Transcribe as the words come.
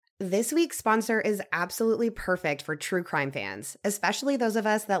This week's sponsor is absolutely perfect for true crime fans, especially those of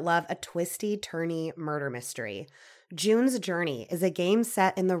us that love a twisty, turny murder mystery. June's Journey is a game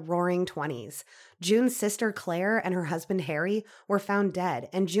set in the roaring 20s. June's sister Claire and her husband Harry were found dead,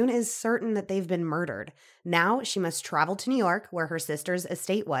 and June is certain that they've been murdered. Now she must travel to New York, where her sister's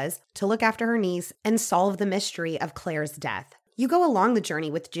estate was, to look after her niece and solve the mystery of Claire's death. You go along the journey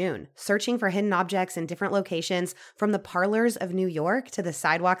with June, searching for hidden objects in different locations from the parlors of New York to the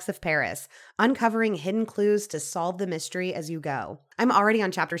sidewalks of Paris, uncovering hidden clues to solve the mystery as you go. I'm already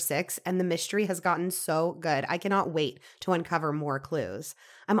on chapter 6, and the mystery has gotten so good. I cannot wait to uncover more clues.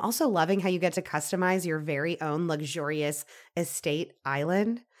 I'm also loving how you get to customize your very own luxurious estate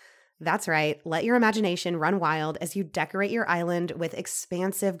island. That's right. Let your imagination run wild as you decorate your island with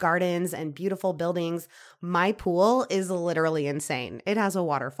expansive gardens and beautiful buildings. My pool is literally insane. It has a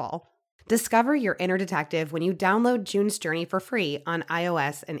waterfall. Discover your inner detective when you download June's Journey for free on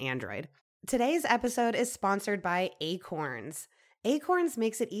iOS and Android. Today's episode is sponsored by Acorns. Acorns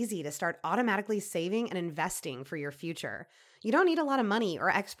makes it easy to start automatically saving and investing for your future. You don't need a lot of money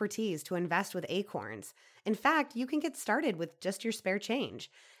or expertise to invest with Acorns. In fact, you can get started with just your spare change.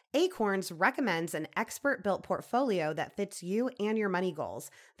 Acorns recommends an expert-built portfolio that fits you and your money goals,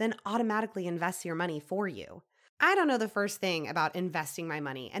 then automatically invests your money for you. I don't know the first thing about investing my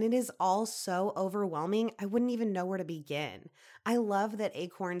money, and it is all so overwhelming, I wouldn't even know where to begin. I love that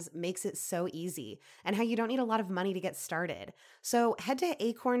Acorns makes it so easy and how you don't need a lot of money to get started. So head to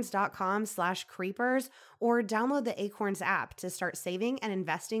acorns.com/creepers or download the Acorns app to start saving and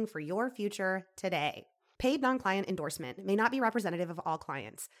investing for your future today. Paid non-client endorsement may not be representative of all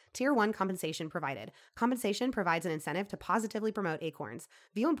clients. Tier 1 compensation provided. Compensation provides an incentive to positively promote Acorns.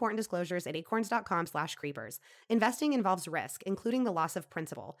 View important disclosures at acorns.com/creepers. Investing involves risk, including the loss of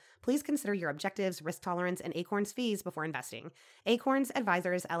principal. Please consider your objectives, risk tolerance, and Acorns fees before investing. Acorns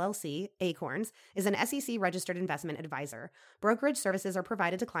Advisors LLC, Acorns, is an SEC-registered investment advisor. Brokerage services are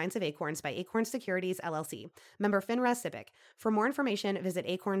provided to clients of Acorns by Acorns Securities LLC. Member FINRA SIPC. For more information, visit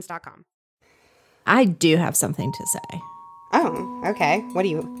acorns.com. I do have something to say. Oh, okay. What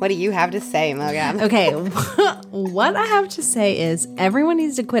do you have to say, Logan? Okay, what I have to say is everyone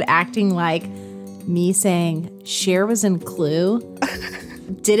needs to quit acting like me saying Cher was in Clue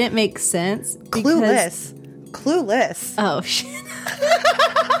didn't make sense. Clueless. Oh, shit.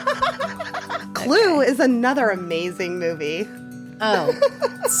 Clue is another amazing movie. Oh,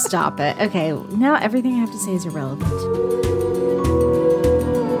 stop it. Okay, now everything I have to say is irrelevant.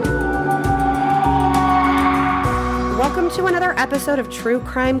 Welcome to another episode of True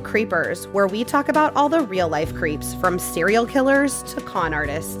Crime Creepers, where we talk about all the real-life creeps, from serial killers to con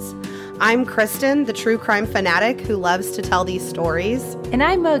artists. I'm Kristen, the true crime fanatic who loves to tell these stories. And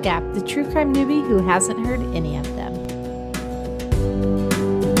I'm Mogap, the true crime newbie who hasn't heard any of them.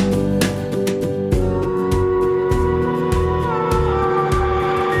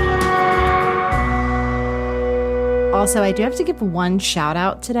 Also, I do have to give one shout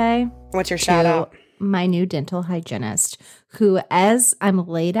out today. What's your shout out? My new dental hygienist, who, as I'm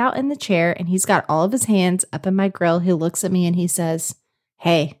laid out in the chair and he's got all of his hands up in my grill, he looks at me and he says,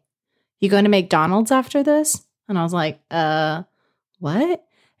 "Hey, you going to McDonald's after this?" And I was like, what? And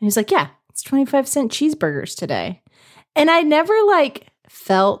he's like, "Yeah, it's 25-cent cheeseburgers today." And I never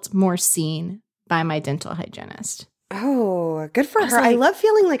felt more seen by my dental hygienist. Oh, good for her. I love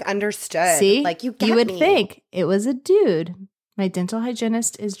feeling understood. See, you get would me. think it was a dude. My dental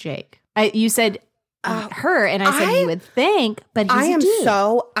hygienist is Jake. You said her, and I said you would think, but he's a dude.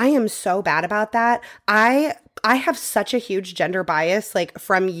 I am so bad about that. I have such a huge gender bias,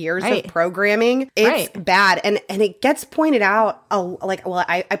 from years of programming. It's bad, and it gets pointed out.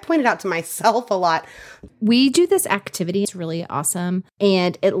 I point it out to myself a lot. We do this activity. It's really awesome,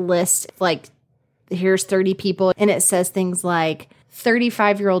 and it lists here's 30 people, and it says things like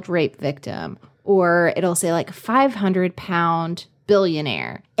 35-year-old rape victim, or it'll say 500-pound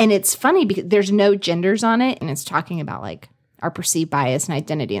billionaire. And it's funny because there's no genders on it, and it's talking about our perceived bias and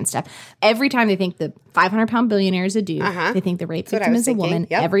identity and stuff. Every time they think the 500-pound billionaire is a dude, they think the rape victim is a woman.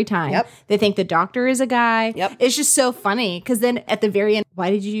 Yep. Every time. They think the doctor is a guy. Yep. It's just so funny because then at the very end, why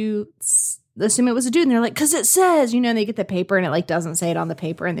did you assume it was a dude? And they're like, because it says, and they get the paper and it doesn't say it on the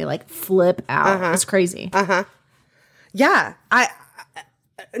paper and they flip out. It's crazy. Yeah.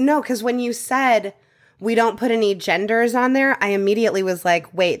 No, because when you said we don't put any genders on there, I immediately was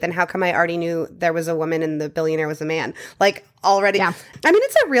like, wait, then how come I already knew there was a woman and the billionaire was a man? Already. Yeah. I mean,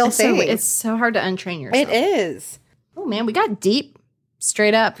 it's a real thing. It's so hard to untrain yourself. It is. Oh, man, we got deep.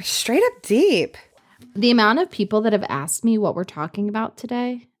 Straight up. Straight up deep. The amount of people that have asked me what we're talking about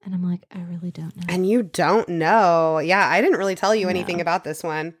today And I'm like, I really don't know. And you don't know. Yeah, I didn't really tell you anything about this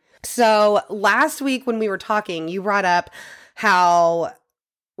one. So last week when we were talking, you brought up how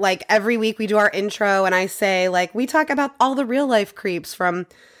like every week we do our intro and I say like, we talk about all the real life creeps from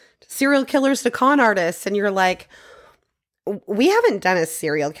serial killers to con artists. And you're like, we haven't done a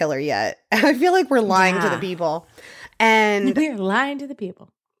serial killer yet. I feel like we're lying to the people. And we're lying to the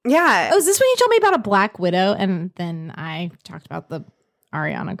people. Yeah. Oh, is this when you told me about a Black Widow? And then I talked about the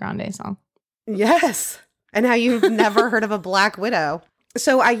Ariana Grande song. Yes. And how you've never heard of a Black Widow.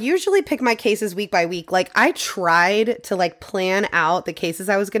 So I usually pick my cases week by week. Like I tried to like plan out the cases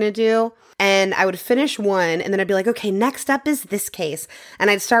I was going to do and I would finish one and then I'd be like, okay, next up is this case. And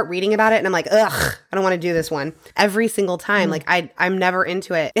I'd start reading about it and I'm like, ugh, I don't want to do this one every single time. Like I'm never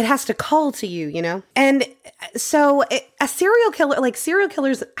into it. It has to call to you, you know? And so a serial killer, like serial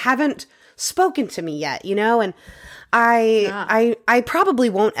killers haven't spoken to me yet, you know? And I probably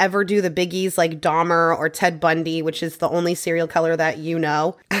won't ever do the biggies like Dahmer or Ted Bundy, which is the only serial killer that you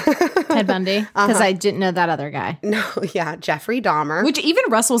know. Ted Bundy? Because I didn't know that other guy. No, yeah, Jeffrey Dahmer. Which even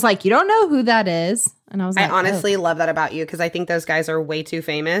Russell was like, you don't know who that is. And I was like, I honestly love that about you because I think those guys are way too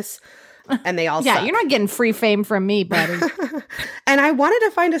famous. And they all suck. You're not getting free fame from me, buddy. And I wanted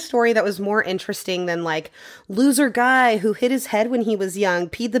to find a story that was more interesting than like loser guy who hit his head when he was young,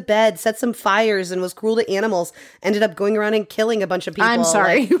 peed the bed, set some fires, and was cruel to animals, ended up going around and killing a bunch of people. I'm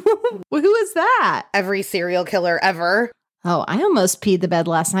sorry. Like, who is that? Every serial killer ever. Oh, I almost peed the bed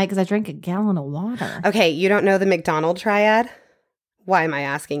last night because I drank a gallon of water. Okay, you don't know the McDonald triad? Why am I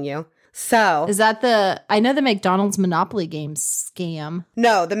asking you? So is that I know the McDonald's Monopoly game scam.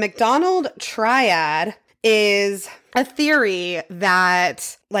 No, the McDonald triad is a theory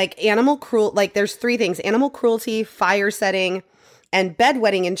that like there's three things: animal cruelty, fire setting, and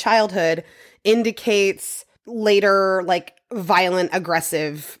bedwetting in childhood indicates later like violent,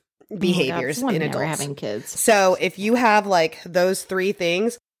 aggressive behaviors in adults. Having kids. So if you have like those three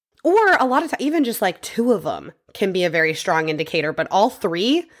things, or a lot of times even just like two of them can be a very strong indicator, but all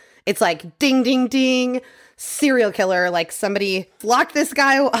three, it's like ding, ding, ding, serial killer, like somebody locked this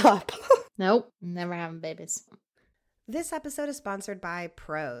guy up. Nope, never having babies. This episode is sponsored by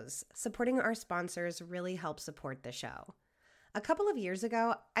Prose. Supporting our sponsors really helps support the show. A couple of years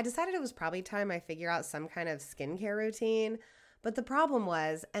ago, I decided it was probably time I figure out some kind of skincare routine, but the problem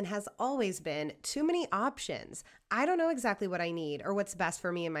was, and has always been, too many options. I don't know exactly what I need or what's best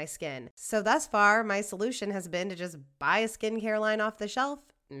for me and my skin. So thus far, my solution has been to just buy a skincare line off the shelf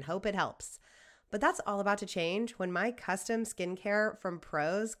and hope it helps. But that's all about to change when my custom skincare from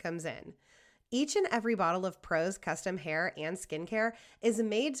Prose comes in. Each and every bottle of Prose custom hair and skincare is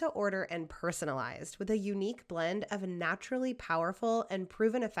made to order and personalized with a unique blend of naturally powerful and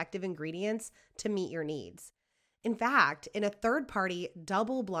proven effective ingredients to meet your needs. In fact, in a third-party,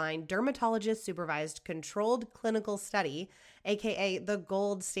 double-blind, dermatologist-supervised controlled clinical study, aka the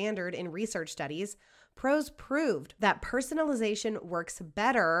gold standard in research studies, Prose proved that personalization works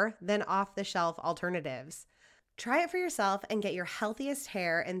better than off-the-shelf alternatives. Try it for yourself and get your healthiest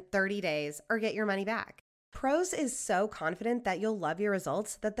hair in 30 days or get your money back. Prose is so confident that you'll love your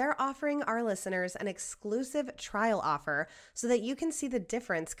results that they're offering our listeners an exclusive trial offer so that you can see the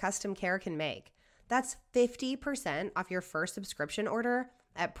difference custom care can make. That's 50% off your first subscription order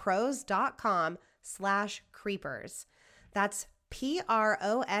at prose.com/creepers. That's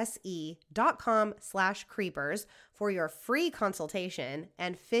prose.com/creepers for your free consultation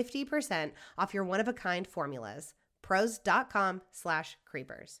and 50% off your one-of-a-kind formulas.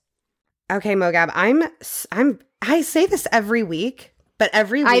 Prose.com/creepers. Okay, Mogab, I say this every week, but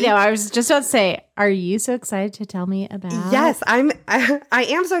every week. I know. I was just about to say, are you so excited to tell me about? Yes, I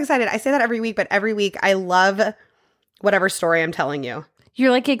am so excited. I say that every week, but every week I love whatever story I'm telling you.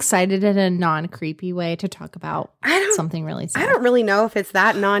 You're like excited in a non-creepy way to talk about something really sad. I don't really know if it's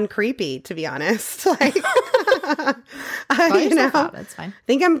that non-creepy, to be honest. Like, it's fine. I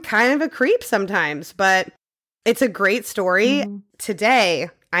think I'm kind of a creep sometimes, but it's a great story. Mm-hmm. Today,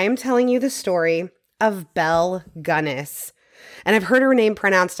 I am telling you the story of Belle Gunness. And I've heard her name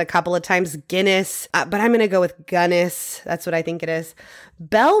pronounced a couple of times, Guinness, but I'm going to go with Gunness. That's what I think it is.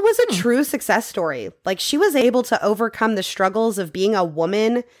 Belle was a true success story. Like, she was able to overcome the struggles of being a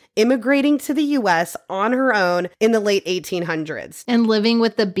woman immigrating to the U.S. on her own in the late 1800s. And living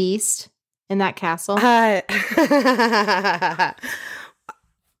with the beast in that castle. By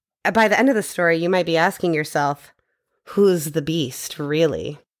the end of the story, you might be asking yourself, who's the beast,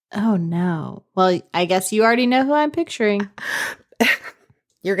 really? Oh, no. Well, I guess you already know who I'm picturing.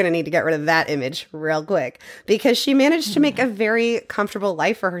 You're going to need to get rid of that image real quick because she managed to make a very comfortable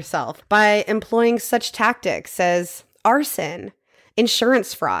life for herself by employing such tactics as arson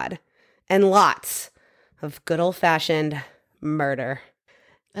insurance fraud, and lots of good old-fashioned murder.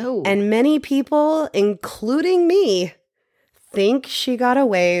 Oh. And many people, including me, think she got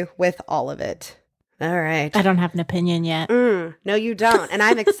away with all of it. All right. I don't have an opinion yet. No, you don't. And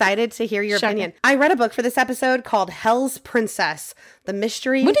I'm excited to hear your Shocking. opinion. I read a book for this episode called Hell's Princess, The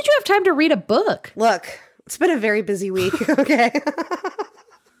Mystery. When did you have time to read a book? Look, it's been a very busy week, okay?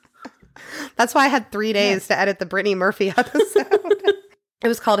 That's why I had 3 days to edit the Brittany Murphy episode. It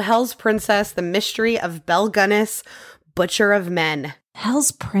was called Hell's Princess, The Mystery of Belle Gunness, Butcher of Men.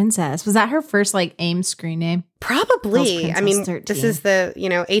 Hell's Princess. Was that her first like AIM screen name? Probably. Hell's I mean, Princess this 13. is the,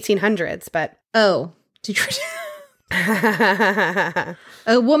 1800s, but... Oh.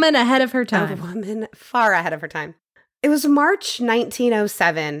 A woman ahead of her A time. woman far ahead of her time. It was March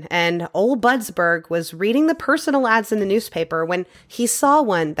 1907, and Ole Budsberg was reading the personal ads in the newspaper when he saw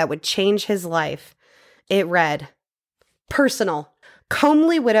one that would change his life. It read, "Personal.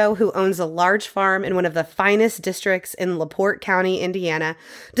 Comely widow who owns a large farm in one of the finest districts in LaPorte County, Indiana,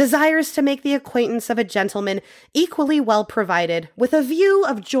 desires to make the acquaintance of a gentleman equally well provided with a view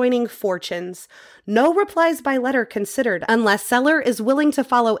of joining fortunes. No replies by letter considered unless seller is willing to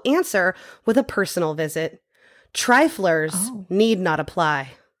follow answer with a personal visit. Triflers need not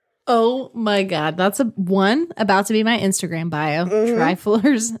apply." Oh my God. That's one about to be my Instagram bio.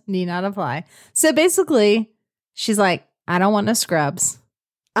 Triflers need not apply. So basically, she's like, I don't want no scrubs,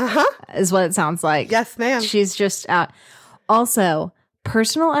 Uh-huh. is what it sounds like. Yes, ma'am. She's just out. Also,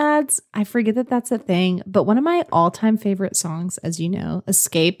 personal ads, I forget that that's a thing, but one of my all-time favorite songs, as you know,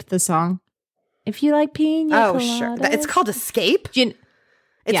 Escape, the song, If You Like Pina Oh, Coladas. sure. It's called Escape? It's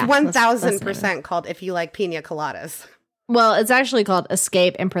It's yeah, 1,000% called If You Like Pina Coladas. Well, it's actually called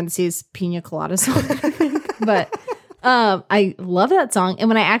Escape in parentheses Pina Colada song. But I love that song. And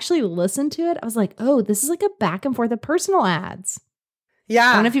when I actually listened to it, I was like, oh, this is like a back and forth of personal ads. Yeah.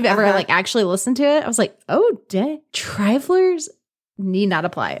 I don't know if you've ever like actually listened to it. I was like, oh, dang. Triflers need not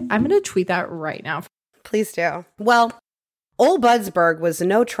apply. I'm going to tweet that right now. Please do. Well, Ole Budsberg was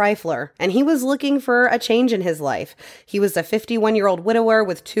no trifler, and he was looking for a change in his life. He was a 51-year-old widower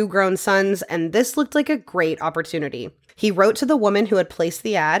with 2 grown sons, and this looked like a great opportunity. He wrote to the woman who had placed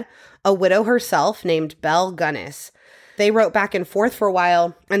the ad, a widow herself named Belle Gunness. They wrote back and forth for a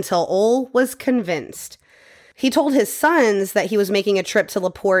while until Ole was convinced. He told his sons that he was making a trip to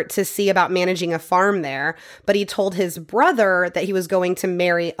LaPorte to see about managing a farm there, but he told his brother that he was going to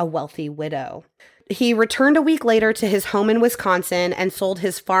marry a wealthy widow. He returned a week later to his home in Wisconsin and sold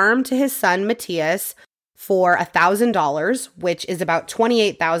his farm to his son, Matthias, for $1,000, which is about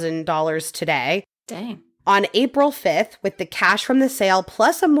 $28,000 today. Dang. On April 5th, with the cash from the sale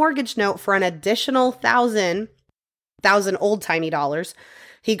plus a mortgage note for an additional $1,000 old-timey dollars,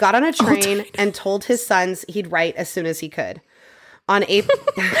 he got on a train and told his sons he'd write as soon as he could. On April...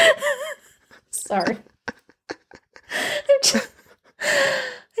 Sorry.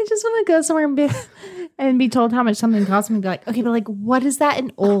 I just want to go somewhere and be told how much something costs me and be like, okay, but like, what is that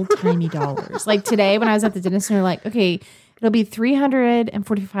in old timey dollars? Like today when I was at the dentist and they're like, okay, it'll be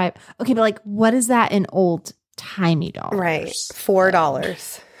 $345. Okay, but like, what is that in old timey dollars? Right.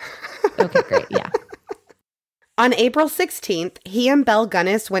 $4. Okay, great. Yeah. On April 16th, he and Belle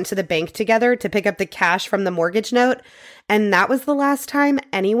Gunness went to the bank together to pick up the cash from the mortgage note, and that was the last time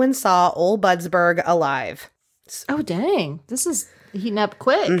anyone saw Ole Budsberg alive. Oh, dang. This is heating up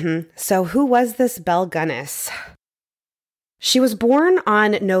quick. So who was this Belle Gunness? She was born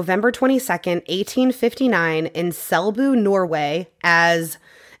on November 22nd, 1859 in Selbu, Norway as,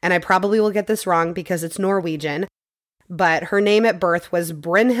 and I probably will get this wrong because it's Norwegian, but her name at birth was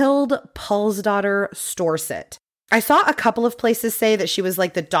Brynhild Pulsdottir Storset. I saw a couple of places say that she was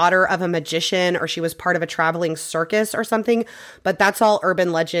like the daughter of a magician or she was part of a traveling circus or something, but that's all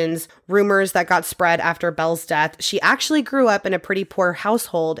urban legends, rumors that got spread after Belle's death. She actually grew up in a pretty poor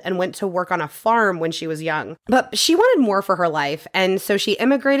household and went to work on a farm when she was young. But she wanted more for her life, and so she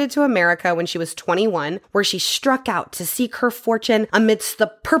immigrated to America when she was 21, where she struck out to seek her fortune amidst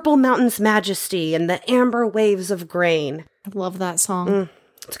the Purple Mountain's majesty and the amber waves of grain. I love that song.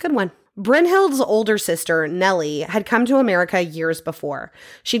 It's a good one. Brynhild's older sister, Nellie, had come to America years before.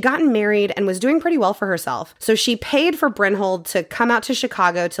 She'd gotten married and was doing pretty well for herself. So she paid for Brynhild to come out to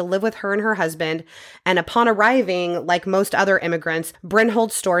Chicago to live with her and her husband. And upon arriving, like most other immigrants,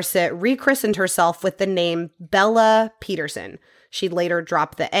 Brynhild Storset rechristened herself with the name Bella Peterson. She'd later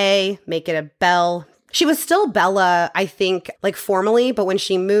drop the A, make it a Belle. She was still Bella, I think, like formally, but when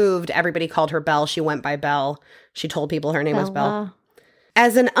she moved, everybody called her Belle. She went by Belle. She told people her name was Belle.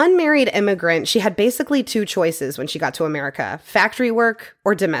 As an unmarried immigrant, she had basically two choices when she got to America: factory work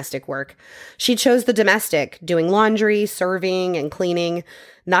or domestic work. She chose the domestic, doing laundry, serving, and cleaning,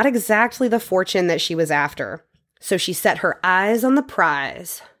 not exactly the fortune that she was after. So she set her eyes on the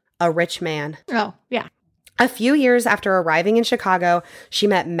prize, a rich man. Oh, yeah. A few years after arriving in Chicago, she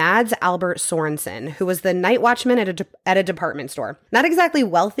met Mads Albert Sorensen, who was the night watchman at a department store. Not exactly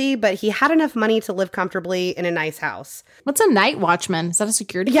wealthy, but he had enough money to live comfortably in a nice house. What's a night watchman? Is that a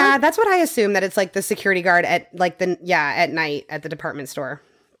security Yeah, guard? that's what I assume, that it's like the security guard at night at the department store.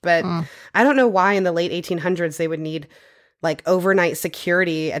 But I don't know why in the late 1800s they would need like overnight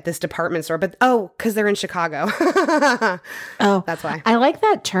security at this department store. But because they're in Chicago. Oh, that's why. I like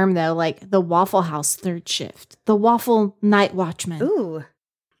that term though, like the Waffle House third shift, the Waffle Night Watchman. Ooh.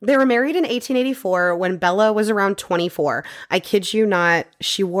 They were married in 1884 when Bella was around 24. I kid you not,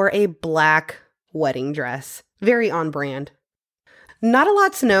 she wore a black wedding dress. Very on brand. Not a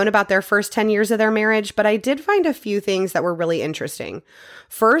lot's known about their first 10 years of their marriage, but I did find a few things that were really interesting.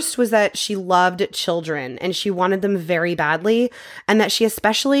 First was that she loved children and she wanted them very badly, and that she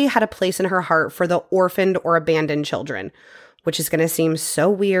especially had a place in her heart for the orphaned or abandoned children, which is going to seem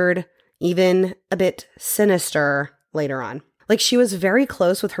so weird, even a bit sinister later on. Like, she was very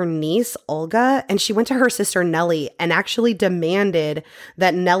close with her niece, Olga, and she went to her sister, Nellie, and actually demanded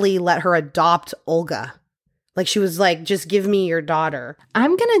that Nellie let her adopt Olga. Like, she was like, just give me your daughter.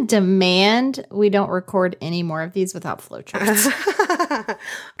 I'm going to demand we don't record any more of these without flowcharts.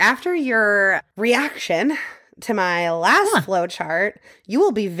 After your reaction to my last flowchart, you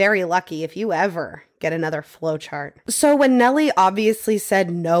will be very lucky if you ever get another flowchart. So when Nellie obviously said,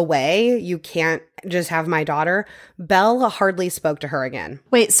 no way, you can't just have my daughter, Belle hardly spoke to her again.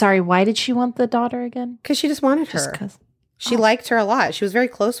 Wait, sorry, why did she want the daughter again? Because she just wanted her. She liked her a lot. She was very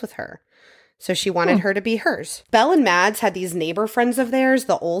close with her. So she wanted her to be hers. Belle and Mads had these neighbor friends of theirs,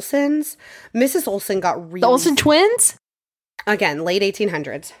 the Olsons. Mrs. Olson got really... The Olsen twins? Again, late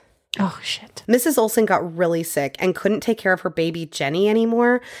 1800s. Oh, shit. Mrs. Olson got really sick and couldn't take care of her baby Jenny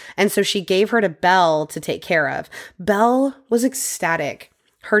anymore. And so she gave her to Belle to take care of. Belle was ecstatic.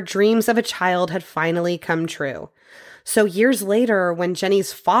 Her dreams of a child had finally come true. So years later, when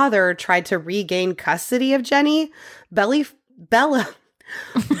Jenny's father tried to regain custody of Jenny, Belle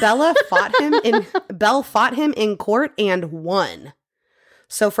fought him in court and won.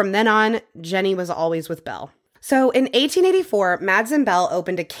 So from then on, Jenny was always with Belle. So in 1884, Mads and Belle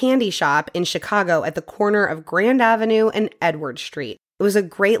opened a candy shop in Chicago at the corner of Grand Avenue and Edward Street. It was a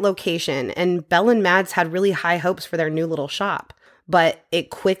great location, and Belle and Mads had really high hopes for their new little shop. But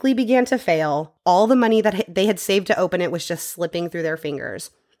it quickly began to fail. All the money that they had saved to open it was just slipping through their fingers.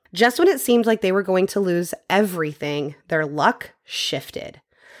 Just when it seemed like they were going to lose everything, their luck shifted.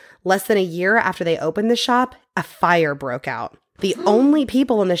 Less than a year after they opened the shop, a fire broke out. The only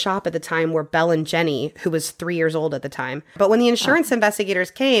people in the shop at the time were Belle and Jenny, who was 3 years old at the time. But when the insurance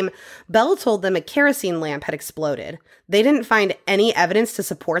investigators came, Belle told them a kerosene lamp had exploded. They didn't find any evidence to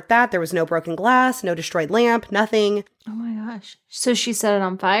support that. There was no broken glass, no destroyed lamp, nothing. Oh my gosh. So she set it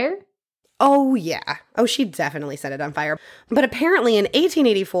on fire? Oh, yeah. Oh, she definitely set it on fire. But apparently in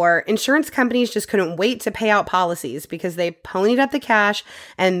 1884, insurance companies just couldn't wait to pay out policies because they ponied up the cash,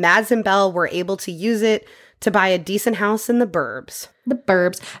 and Mads and Belle were able to use it to buy a decent house in the burbs. The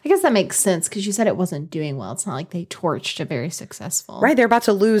burbs. I guess that makes sense because you said it wasn't doing well. It's not like they torched a very successful. Right. They're about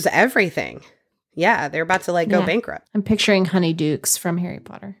to lose everything. Yeah. They're about to go bankrupt. I'm picturing Honeydukes from Harry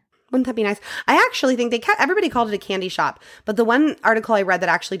Potter. Wouldn't that be nice? I actually think everybody called it a candy shop, but the one article I read that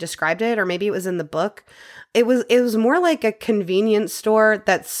actually described it, or maybe it was in the book, it was more like a convenience store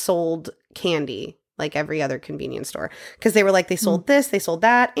that sold candy, like every other convenience store. Because they were like, they sold this, they sold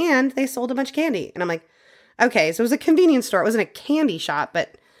that, and they sold a bunch of candy. And I'm like, okay, so it was a convenience store. It wasn't a candy shop,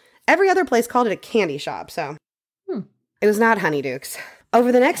 but every other place called it a candy shop. So it was not Honeydukes.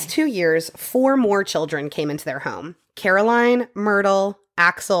 Over the next 2 years, 4 more children came into their home: Caroline, Myrtle,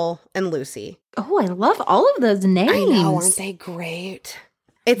 Axel, and Lucy. Oh, I love all of those names. I know, aren't they great?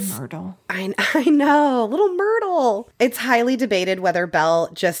 It's Myrtle. I know, little Myrtle. It's highly debated whether Belle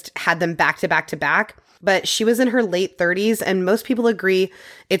just had them back to back to back, but she was in her late 30s, and most people agree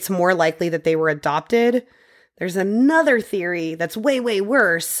it's more likely that they were adopted. There's another theory that's way, way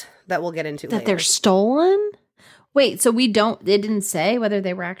worse that we'll get into later. That they're stolen? Wait, so it didn't say whether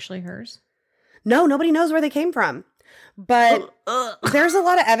they were actually hers? No, nobody knows where they came from. But there's a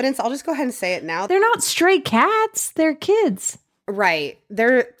lot of evidence. I'll just go ahead and say it now. They're not stray cats. They're kids. Right.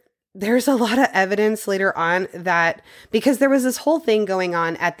 There's a lot of evidence later on that, because there was this whole thing going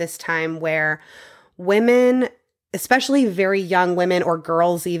on at this time where women especially very young women or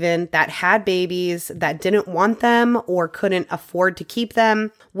girls even that had babies that didn't want them or couldn't afford to keep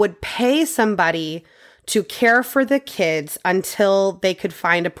them, would pay somebody to care for the kids until they could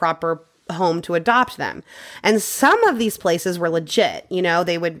find a proper home to adopt them. And some of these places were legit, you know,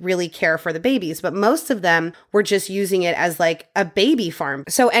 they would really care for the babies, but most of them were just using it as like a baby farm.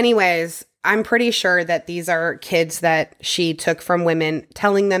 So anyways, I'm pretty sure that these are kids that she took from women,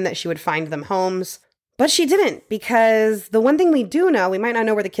 telling them that she would find them homes. But she didn't, because the one thing we do know, we might not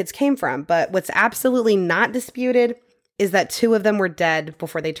know where the kids came from, but what's absolutely not disputed is that 2 of them were dead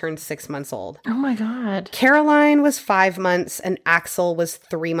before they turned 6 months old. Oh my God. Caroline was 5 months and Axel was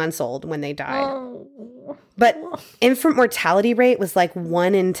 3 months old when they died. Oh. But infant mortality rate was like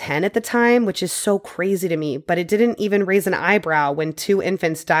 1 in 10 at the time, which is so crazy to me. But it didn't even raise an eyebrow when 2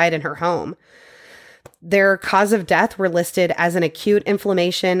 infants died in her home. Their cause of death were listed as an acute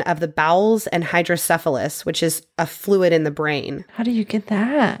inflammation of the bowels and hydrocephalus, which is a fluid in the brain. How do you get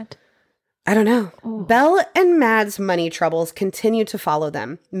that? I don't know. Oh. Belle and Mad's money troubles continued to follow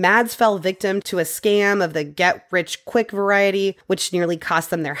them. Mads fell victim to a scam of the get-rich-quick variety, which nearly cost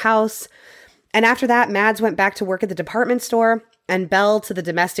them their house. And after that, Mads went back to work at the department store, and Belle to the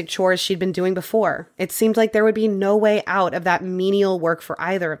domestic chores she'd been doing before. It seemed like there would be no way out of that menial work for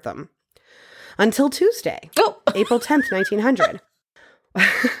either of them. Until Tuesday, April 10th, 1900,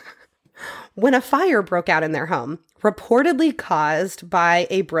 when a fire broke out in their home, reportedly caused by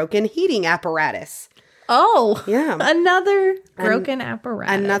a broken heating apparatus. Oh, yeah. Another broken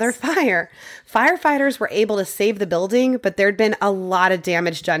apparatus. Another fire. Firefighters were able to save the building, but there'd been a lot of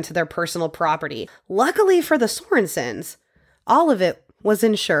damage done to their personal property. Luckily for the Sorensens, all of it was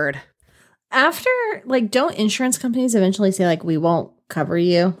insured. After, like, don't insurance companies eventually say, like, we won't cover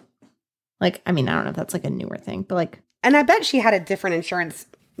you? Like, I mean, I don't know if that's like a newer thing, but like. And I bet she had a different insurance,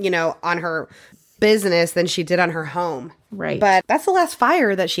 you know, on her business than she did on her home. Right. But that's the last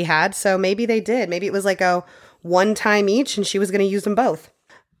fire that she had. So maybe they did. Maybe it was like a one time each and she was going to use them both.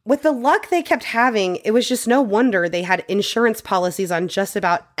 With the luck they kept having, it was just no wonder they had insurance policies on just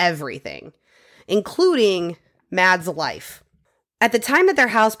about everything, including Mad's life. At the time that their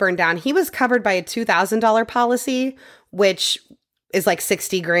house burned down, he was covered by a $2,000 policy, which is like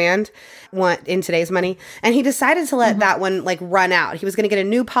 60 grand in today's money. And he decided to let that one like run out. He was going to get a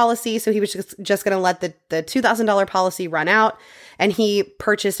new policy. So he was just going to let the $2,000 policy run out. And he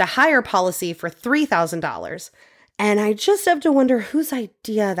purchased a higher policy for $3,000. And I just have to wonder whose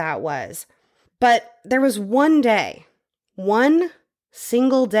idea that was. But there was one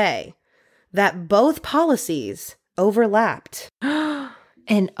single day that both policies overlapped.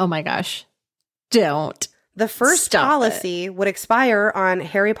 And oh my gosh, don't. The first policy would expire on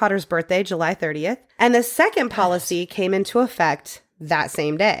Harry Potter's birthday, July 30th, and the second policy came into effect that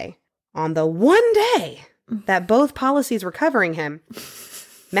same day. On the one day that both policies were covering him,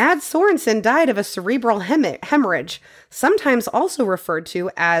 Mads Sorensen died of a cerebral hemorrhage, sometimes also referred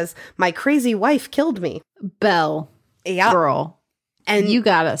to as "my crazy wife killed me." Belle, yeah, girl, and you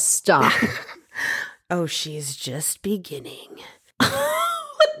gotta stop. Oh, she's just beginning.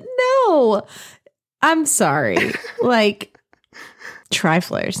 No. I'm sorry. Like,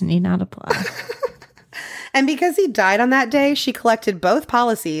 triflers need not apply. And because he died on that day, she collected both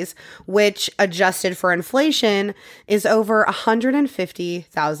policies, which, adjusted for inflation, is over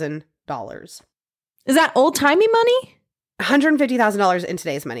 $150,000. Is that old-timey money? $150,000 in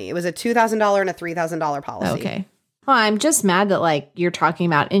today's money. It was a $2,000 and a $3,000 policy. Okay. Well, I'm just mad that, like, you're talking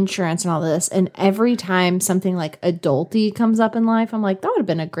about insurance and all this, and every time something, like, adulty comes up in life, I'm like, that would have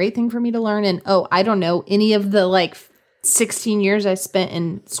been a great thing for me to learn. And, oh, I don't know, any of the, like, 16 years I spent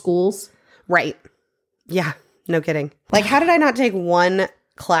in schools. Right. Yeah. No kidding. Like, how did I not take one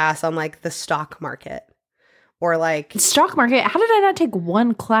class on, like, the stock market? Or, like... Stock market? How did I not take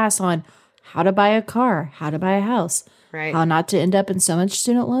one class on how to buy a car, how to buy a house, right? How not to end up in so much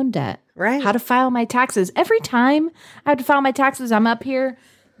student loan debt. Right. How to file my taxes. Every time I have to file my taxes, I'm up here,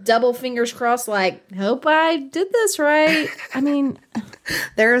 double fingers crossed, like, hope I did this right. I mean.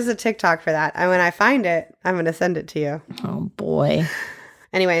 There is a TikTok for that. And when I find it, I'm going to send it to you. Oh, boy.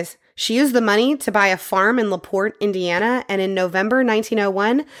 Anyways, she used the money to buy a farm in LaPorte, Indiana. And in November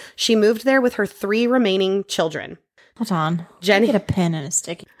 1901, she moved there with her 3 remaining children. Hold on. Jenny. Get a pen and a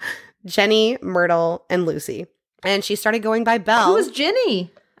sticky. Jenny, Myrtle, and Lucy. And she started going by Belle. Who was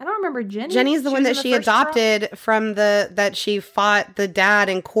Jenny? I don't remember Jenny. Jenny's the one that she adopted from that she fought the dad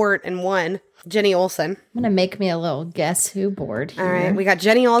in court and won. Jenny Olsen. I'm going to make me a little guess who board here. All right. We got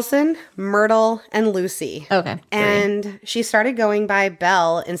Jenny Olsen, Myrtle, and Lucy. Okay. 3. And she started going by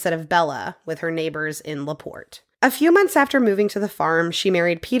Belle instead of Bella with her neighbors in LaPorte. A few months after moving to the farm, she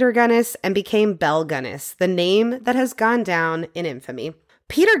married Peter Gunnis and became Belle Gunnis, the name that has gone down in infamy.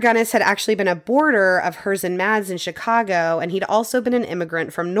 Peter Gunnis had actually been a boarder of hers and Mads in Chicago, and he'd also been an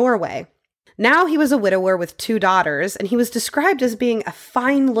immigrant from Norway. Now he was a widower with 2 daughters, and he was described as being a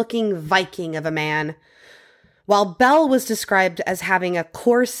fine-looking Viking of a man, while Belle was described as having a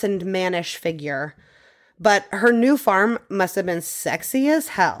coarse and mannish figure. But her new farm must have been sexy as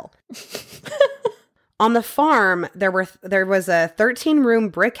hell. On the farm, there was a 13-room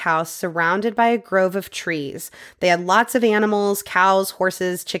brick house surrounded by a grove of trees. They had lots of animals, cows,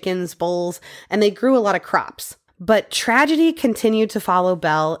 horses, chickens, bulls, and they grew a lot of crops. But tragedy continued to follow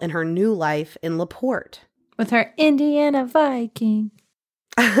Belle in her new life in LaPorte. With her Indiana Viking.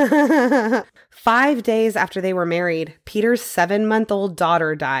 5 days after they were married, Peter's 7-month-old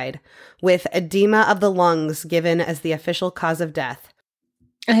daughter died, with edema of the lungs given as the official cause of death.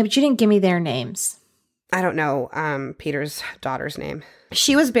 But you didn't give me their names. I don't know Peter's daughter's name.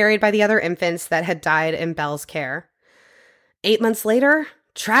 She was buried by the other infants that had died in Belle's care. 8 months later,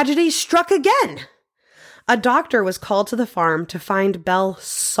 tragedy struck again. A doctor was called to the farm to find Belle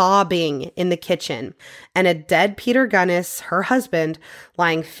sobbing in the kitchen and a dead Peter Gunnis, her husband,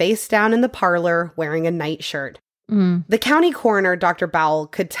 lying face down in the parlor wearing a nightshirt. The county coroner, Dr. Bowell,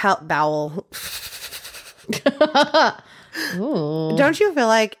 could tell... Bowell... Don't you feel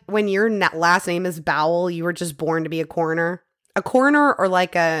like when your last name is Bowell, you were just born to be a coroner? A coroner or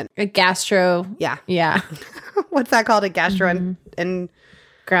like a gastro. Yeah. Yeah. What's that called? A gastro and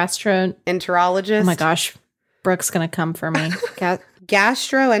gastroenterologist? Oh my gosh. Brooke's going to come for me.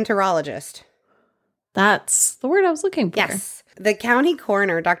 Gastroenterologist. That's the word I was looking for. Yes. The county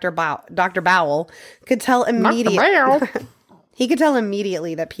coroner, Dr. Bowell, could tell immediately. He could tell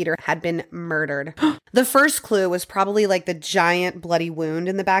immediately that Peter had been murdered. The first clue was probably like the giant bloody wound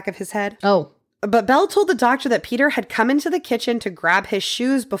in the back of his head. Oh. But Belle told the doctor that Peter had come into the kitchen to grab his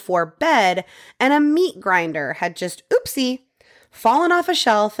shoes before bed, and a meat grinder had just, oopsie, fallen off a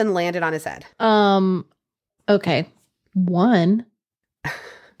shelf and landed on his head. Okay. 1,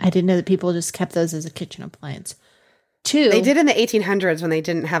 I didn't know that people just kept those as a kitchen appliance. 2, they did in the 1800s when they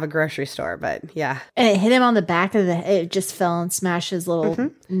didn't have a grocery store, but yeah. And it hit him on the back of the head. It just fell and smashed his little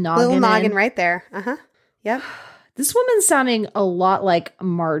noggin. Little noggin right there. Uh-huh. Yep. This woman's sounding a lot like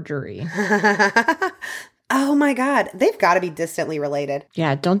Marjorie. Oh my God. They've got to be distantly related.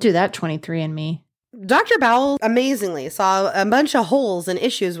 Yeah, don't do that, 23andMe. Dr. Bowell amazingly saw a bunch of holes and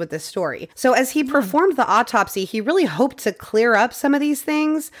issues with this story. So as he performed the autopsy, he really hoped to clear up some of these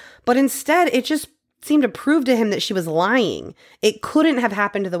things, but instead it just seemed to prove to him that she was lying. It couldn't have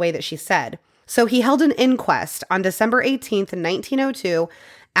happened the way that she said. So he held an inquest on December 18th, 1902,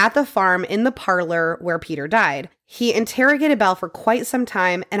 at the farm in the parlor where Peter died. He interrogated Belle for quite some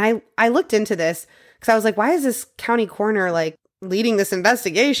time, and I looked into this because I was like, why is this county coroner like leading this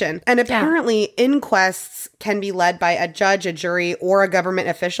investigation? And apparently inquests can be led by a judge, a jury, or a government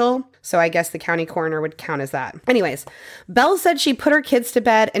official. So I guess the county coroner would count as that. Anyways, Belle said she put her kids to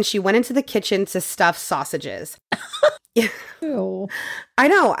bed and she went into the kitchen to stuff sausages. Ew. I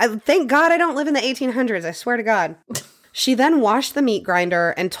know. Thank God I don't live in the 1800s. I swear to God. She then washed the meat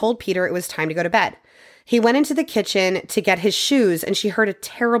grinder and told Peter it was time to go to bed. He went into the kitchen to get his shoes and she heard a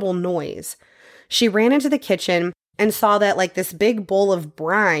terrible noise. She ran into the kitchen and saw that like this big bowl of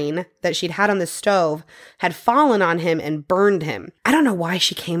brine that she'd had on the stove had fallen on him and burned him. I don't know why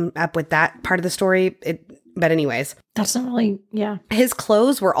she came up with that part of the story. But anyways. That's not really, yeah. His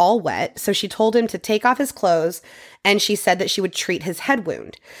clothes were all wet, so she told him to take off his clothes, and she said that she would treat his head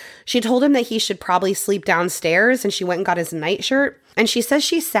wound. She told him that he should probably sleep downstairs, and she went and got his nightshirt. And she says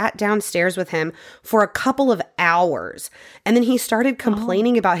she sat downstairs with him for a couple of hours, and then he started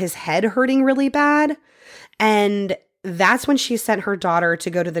complaining about his head hurting really bad. And that's when she sent her daughter to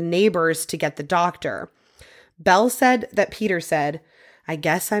go to the neighbors to get the doctor. Belle said that Peter said, "I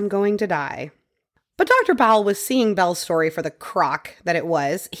guess I'm going to die." But Dr. Bowell was seeing Belle's story for the crock that it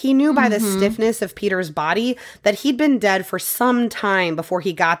was. He knew by the stiffness of Peter's body that he'd been dead for some time before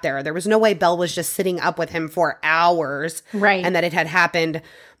he got there. There was no way Belle was just sitting up with him for hours. Right. And that it had happened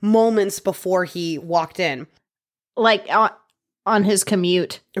moments before he walked in. Like on his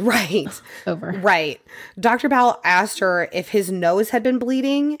commute. Right. Over. Right. Dr. Bowell asked her if his nose had been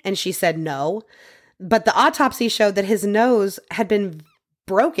bleeding, and she said no. But the autopsy showed that his nose had been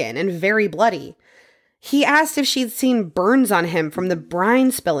broken and very bloody. He asked if she'd seen burns on him from the brine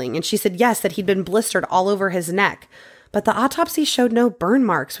spilling, and she said yes, that he'd been blistered all over his neck. But the autopsy showed no burn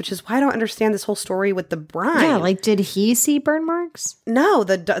marks, which is why I don't understand this whole story with the brine. Yeah, like, did he see burn marks? No,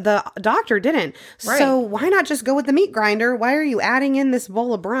 the doctor didn't. Right. So why not just go with the meat grinder? Why are you adding in this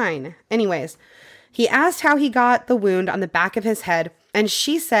bowl of brine? Anyways, He asked how he got the wound on the back of his head, and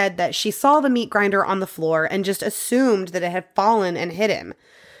she said that she saw the meat grinder on the floor and just assumed that it had fallen and hit him.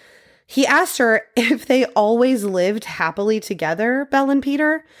 He asked her if they always lived happily together, Belle and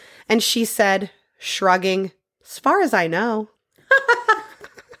Peter, and she said, shrugging, as far as I know.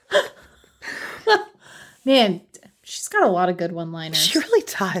 Man, she's got a lot of good one-liners. She really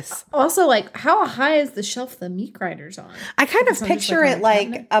does. Also, like, how high is the shelf the meat grinder's on? I kind of picture it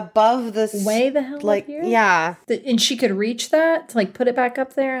like above the way the hell like up here? Yeah. And she could reach that to like put it back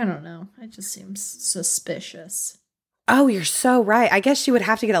up there? I don't know. It just seems suspicious. Oh, you're so right. I guess she would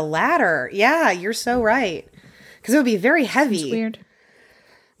have to get a ladder. Yeah, you're so right. Because it would be very heavy. It's weird.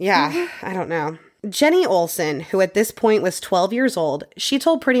 Yeah, I don't know. Jenny Olson, who at this point was 12 years old, she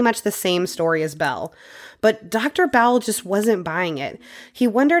told pretty much the same story as Belle. But Dr. Bowell just wasn't buying it. He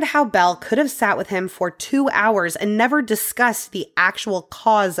wondered how Belle could have sat with him for 2 hours and never discussed the actual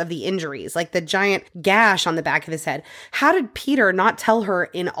cause of the injuries, like the giant gash on the back of his head. How did Peter not tell her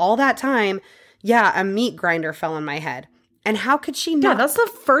in all that time, yeah, a meat grinder fell on my head? And how could she not? Yeah, that's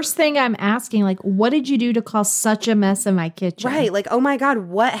the first thing I'm asking. Like, what did you do to cause such a mess in my kitchen? Right. Like, oh my God,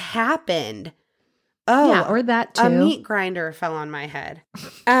 what happened? Oh, yeah, or that too. A meat grinder fell on my head.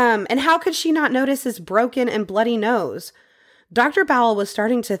 And how could she not notice his broken and bloody nose? Dr. Bowell was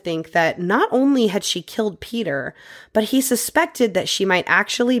starting to think that not only had she killed Peter, but he suspected that she might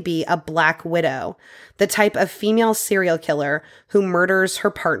actually be a Black Widow, the type of female serial killer who murders her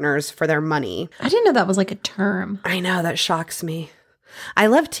partners for their money. I didn't know that was like a term. I know, that shocks me. I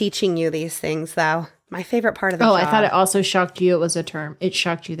love teaching you these things, though. My favorite part of the job. I thought it also shocked you it was a term. It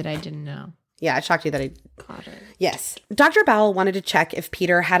shocked you that I didn't know. Yeah, it shocked you that I caught it. Yes. Dr. Bowell wanted to check if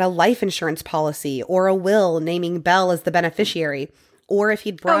Peter had a life insurance policy or a will naming Belle as the beneficiary, or if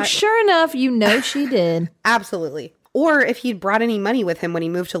he'd brought... Oh, sure enough, you know she did. Absolutely. Or if he'd brought any money with him when he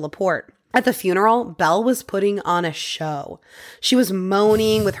moved to LaPorte. At the funeral, Belle was putting on a show. She was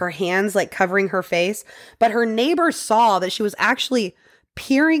moaning with her hands like covering her face, but her neighbor saw that she was actually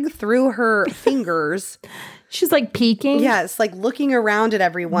peering through her fingers. She's like peeking. Yes, like looking around at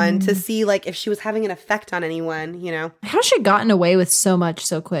everyone to see like if she was having an effect on anyone, you know. How's she gotten away with so much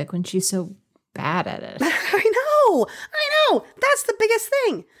so quick when she's so bad at it? I know. That's the biggest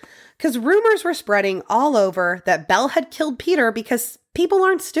thing. Because rumors were spreading all over that Belle had killed Peter because people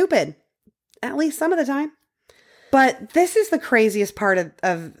aren't stupid. At least some of the time. But this is the craziest part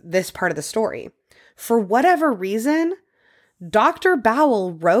of this part of the story. For whatever reason, Dr.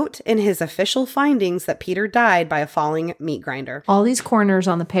 Bowell wrote in his official findings that Peter died by a falling meat grinder. All these coroners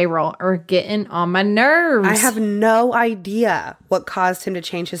on the payroll are getting on my nerves. I have no idea what caused him to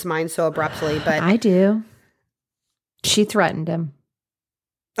change his mind so abruptly, but... I do. She threatened him.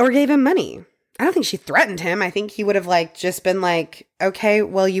 Or gave him money. I don't think she threatened him. I think he would have like just been like, okay,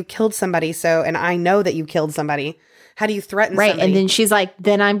 well, you killed somebody, so, and I know that you killed somebody. How do you threaten somebody? Right, and then she's like,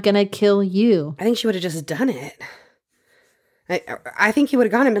 then I'm going to kill you. I think she would have just done it. I think he would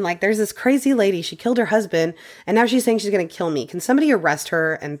have gone and been like, there's this crazy lady. She killed her husband, and now she's saying she's going to kill me. Can somebody arrest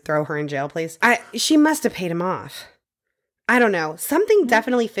her and throw her in jail, please? She must have paid him off. I don't know. Something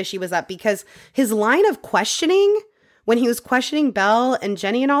definitely fishy was up because his line of questioning, when he was questioning Belle and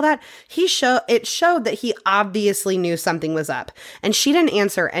Jenny and all that, it showed that he obviously knew something was up. And she didn't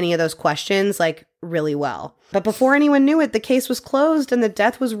answer any of those questions like really well. But before anyone knew it, the case was closed and the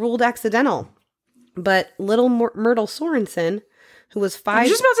death was ruled accidental. But little Myrtle Sorensen, who was 5... I was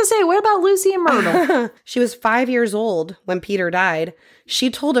just about to say, what about Lucy and Myrtle? She was 5 years old when Peter died. She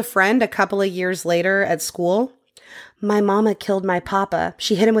told a friend a couple of years later at school, "My mama killed my papa.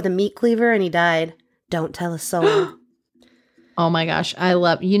 She hit him with a meat cleaver and he died. Don't tell a soul." Oh my gosh. I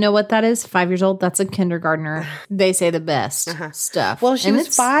love, you know what that is? 5 years old. That's a kindergartner. They say the best stuff. Well, she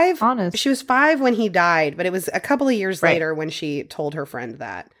was 5. Honest. She was 5 when he died, but it was a couple of years later when she told her friend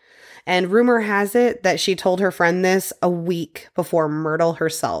that. And rumor has it that she told her friend this a week before Myrtle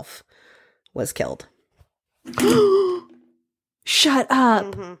herself was killed. Shut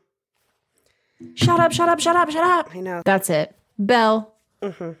up. Mm-hmm. Shut up. I know. That's it. Belle.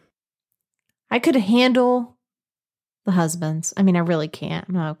 Mm-hmm. I could handle the husbands. I mean, I really can't.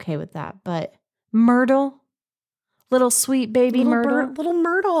 I'm not okay with that. But Myrtle, little sweet baby Myrtle. Little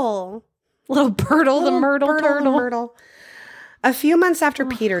Myrtle. Little Birtle, the Myrtle turtle. Myrtle. A few months after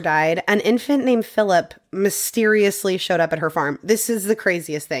Peter died, an infant named Philip mysteriously showed up at her farm. This is the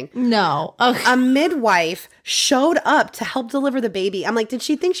craziest thing. No. Okay. A midwife showed up to help deliver the baby. I'm like, did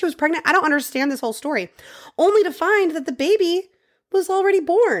she think she was pregnant? I don't understand this whole story. Only to find that the baby was already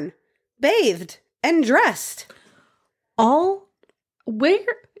born, bathed, and dressed. No.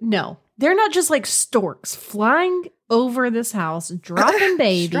 They're not just like storks flying over this house, dropping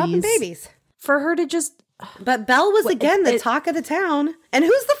babies. Dropping babies. for her to just... But Belle was, again, the talk of the town. And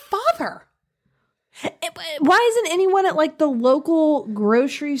who's the father? Why isn't anyone at like the local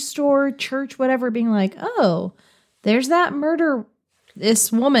grocery store, church, whatever, being like, oh, there's that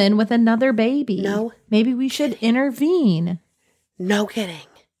this woman with another baby. No. Maybe we should intervene. No kidding.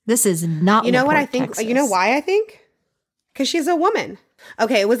 This is not You know what I think? Texas. You know why I think? Because she's a woman.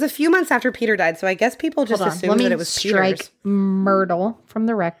 Okay, it was a few months after Peter died, so I guess people just assumed that it was strike Peter's. Myrtle from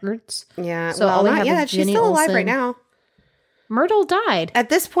the records. Yeah, So well, all we not have yet. is She's Jenny still alive Olsen. right now. Myrtle died. At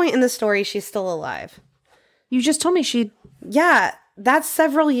this point in the story, she's still alive. You just told me she... Yeah, that's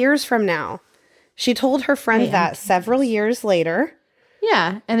several years from now. She told her friend that several years later.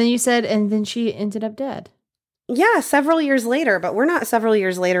 Yeah, and then you said, and then she ended up dead. Yeah, several years later, but we're not several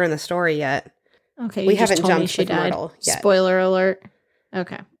years later in the story yet. Okay, we you just haven't told me jumped she with died. Myrtle yet. Spoiler alert.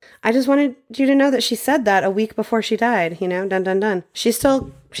 Okay. I just wanted you to know that she said that a week before she died, you know, dun dun dun. She's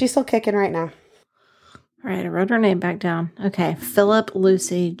still kicking right now. All right, I wrote her name back down. Okay, Philip,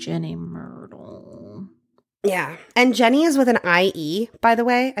 Lucy, Jenny, Myrtle. Yeah. And Jenny is with an IE, by the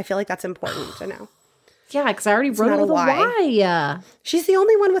way. I feel like that's important to know. Yeah, because I already wrote it with a Y. She's the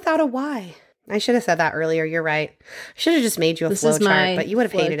only one without a Y. I should have said that earlier. You're right. I should have just made you a flow chart, but you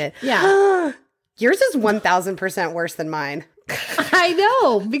would have hated it. Yeah. Yours is 1,000% worse than mine. I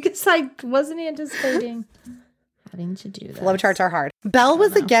know, because I wasn't anticipating having to do that. Flow charts are hard. Belle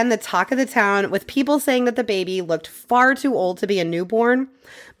was again the talk of the town, with people saying that the baby looked far too old to be a newborn,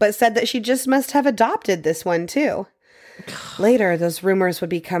 but said that she just must have adopted this one too. Later, those rumors would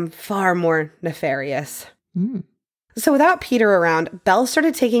become far more nefarious. Mm. So without Peter around, Belle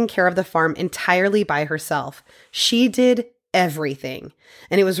started taking care of the farm entirely by herself. She did everything,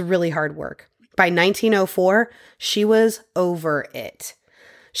 and it was really hard work. By 1904, she was over it.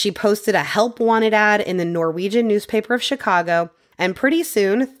 She posted a help wanted ad in the Norwegian newspaper of Chicago, and pretty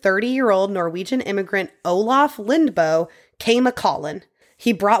soon, 30-year-old Norwegian immigrant Olaf Lindboe came a-callin'.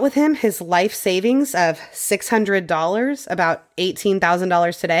 He brought with him his life savings of $600, about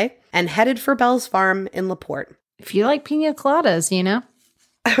 $18,000 today, and headed for Belle's farm in LaPorte. If you like pina coladas, you know?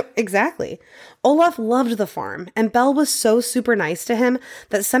 Exactly. Olaf loved the farm, and Belle was so super nice to him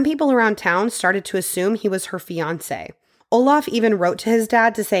that some people around town started to assume he was her fiancé. Olaf even wrote to his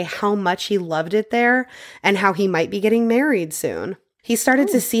dad to say how much he loved it there and how he might be getting married soon. He started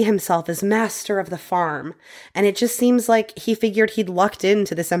to see himself as master of the farm, and it just seems like he figured he'd lucked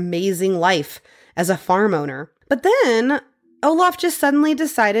into this amazing life as a farm owner. But then Olaf just suddenly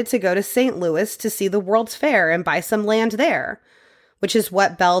decided to go to St. Louis to see the World's Fair and buy some land there, which is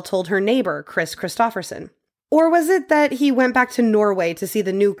what Belle told her neighbor, Chris Christopherson. Or was it that he went back to Norway to see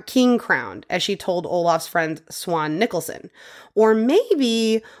the new king crowned, as she told Olaf's friend Swan Nicholson? Or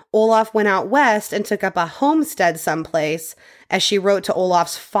maybe Olaf went out west and took up a homestead someplace, as she wrote to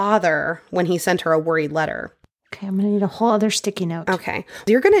Olaf's father when he sent her a worried letter. Okay, I'm going to need a whole other sticky note. Okay.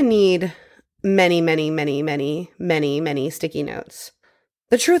 You're going to need many, many, many, many, many, many sticky notes.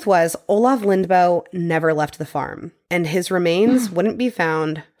 The truth was, Olaf Lindboe never left the farm, and his remains wouldn't be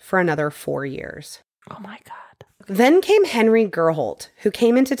found for another 4 years. Oh my God. Then came Henry Gerholt, who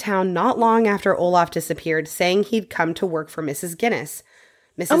came into town not long after Olaf disappeared, saying he'd come to work for Mrs. Guinness.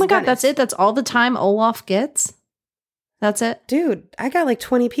 Oh my God, that's it? That's all the time Olaf gets? That's it? Dude, I got like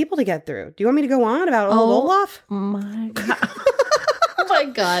 20 people to get through. Do you want me to go on about old Olaf? Oh my God. Oh my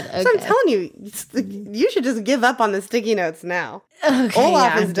God. Okay. So I'm telling you, you should just give up on the sticky notes now. Okay,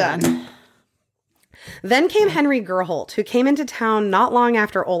 Olaf is done. Then came Henry Gerholt, who came into town not long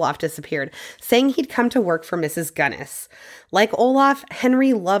after Olaf disappeared, saying he'd come to work for Mrs. Guinness. Like Olaf,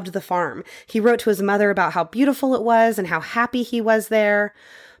 Henry loved the farm. He wrote to his mother about how beautiful it was and how happy he was there.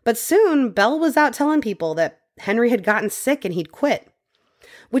 But soon, Belle was out telling people that Henry had gotten sick and he'd quit,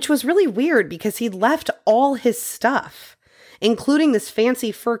 which was really weird because he'd left all his stuff, including this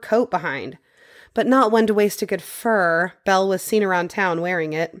fancy fur coat behind. But not one to waste a good fur. Belle was seen around town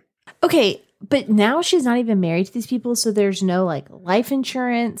wearing it. Okay, but now she's not even married to these people, so there's no like life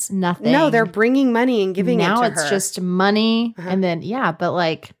insurance, nothing. No, they're bringing money and giving it to her. Now it's just money, and then but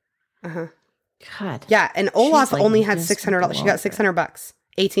like, God, yeah. And Olaf like only had $600. She got $600,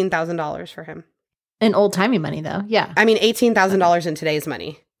 $18,000 for him. In old timey money, though. Yeah, I mean $18,000 in today's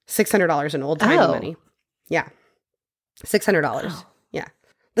money, $600 in old timey money. Yeah, $600. Oh. Yeah.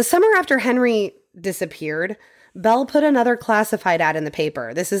 The summer after Henry disappeared, Belle put another classified ad in the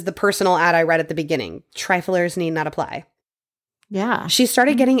paper. This is the personal ad I read at the beginning. Triflers need not apply. Yeah. She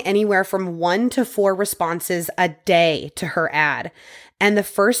started getting anywhere from 1 to 4 responses a day to her ad. And the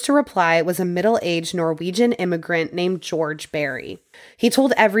first to reply was a middle-aged Norwegian immigrant named George Barry. He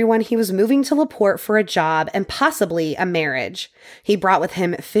told everyone he was moving to LaPorte for a job and possibly a marriage. He brought with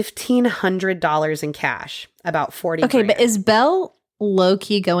him $1,500 in cash, about 40 Okay, grand. but is Belle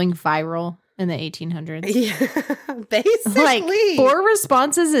low-key going viral in the 1800s? Yeah, basically. Like 4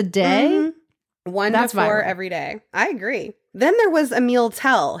 responses a day? Mm-hmm. 1 to 4 viral. every day. I agree. Then there was Emil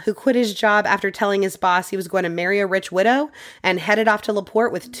Tell, who quit his job after telling his boss he was going to marry a rich widow and headed off to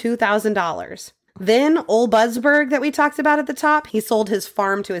LaPorte with $2,000. Then Ole Budsberg that we talked about at the top, he sold his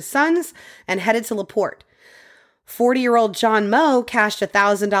farm to his sons and headed to LaPorte. 40-year-old John Moe cashed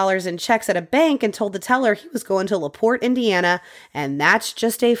 $1,000 in checks at a bank and told the teller he was going to LaPorte, Indiana, and that's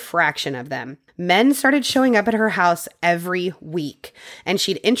just a fraction of them. Men started showing up at her house every week, and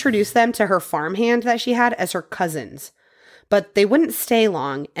she'd introduce them to her farmhand that she had as her cousins. But they wouldn't stay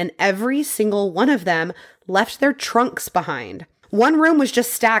long, and every single one of them left their trunks behind. One room was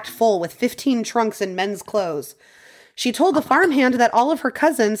just stacked full with 15 trunks and men's clothes. She told the farmhand that all of her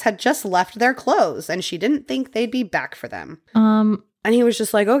cousins had just left their clothes, and she didn't think they'd be back for them. And he was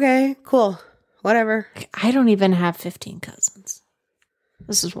just like, okay, cool, whatever. I don't even have 15 cousins.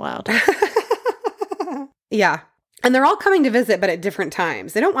 This is wild. Yeah. And they're all coming to visit, but at different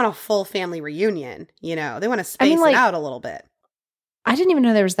times. They don't want a full family reunion, you know. They want to space it out a little bit. I didn't even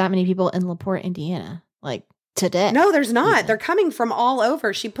know there was that many people in LaPorte, Indiana, like today. No, there's not. Yeah. They're coming from all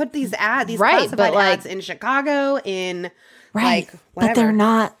over. She put these classified ads in Chicago, in like whatever. But they're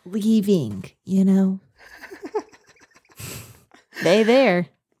not leaving, you know. They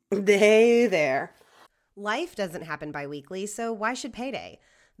there. Life doesn't happen bi-weekly, so why should payday?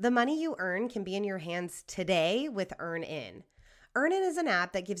 The money you earn can be in your hands today with EarnIn. EarnIn is an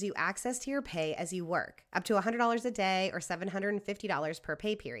app that gives you access to your pay as you work, up to $100 a day or $750 per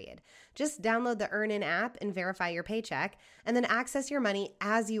pay period. Just download the EarnIn app and verify your paycheck, and then access your money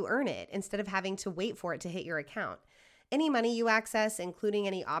as you earn it instead of having to wait for it to hit your account. Any money you access, including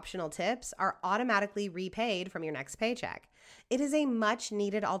any optional tips, are automatically repaid from your next paycheck. It is a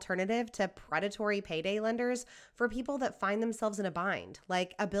much-needed alternative to predatory payday lenders for people that find themselves in a bind,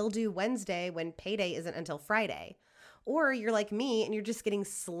 like a bill due Wednesday when payday isn't until Friday. Or you're like me and you're just getting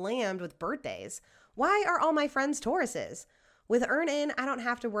slammed with birthdays. Why are all my friends Tauruses? With EarnIn, I don't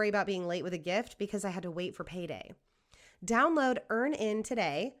have to worry about being late with a gift because I had to wait for payday. Download EarnIn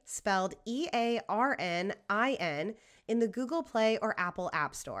today, spelled EARNIN, in the Google Play or Apple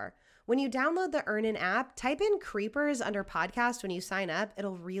App Store. When you download the EarnIn app, type in Creepers under podcast when you sign up.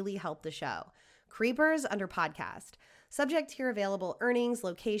 It'll really help the show. Creepers under podcast. Subject to your available earnings,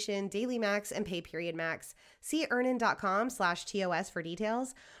 location, daily max, and pay period max. See earnin.com/TOS for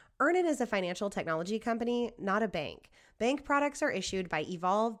details. EarnIn is a financial technology company, not a bank. Bank products are issued by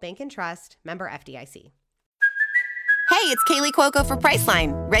Evolve Bank and Trust, member FDIC. Hey, it's Kaylee Cuoco for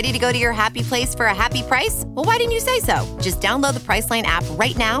Priceline. Ready to go to your happy place for a happy price? Well, why didn't you say so? Just download the Priceline app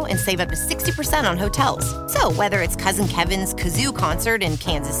right now and save up to 60% on hotels. So whether it's Cousin Kevin's Kazoo Concert in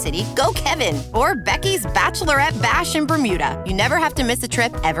Kansas City, go Kevin, or Becky's Bachelorette Bash in Bermuda, you never have to miss a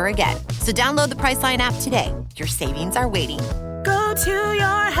trip ever again. So download the Priceline app today. Your savings are waiting. Go to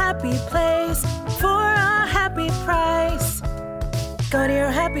your happy place for a happy price. Go to your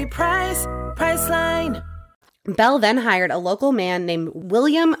happy price, Priceline. Belle then hired a local man named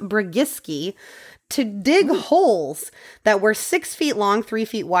William Brigiski to dig holes that were 6 feet long, 3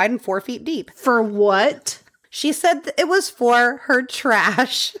 feet wide, and 4 feet deep. For what? She said that it was for her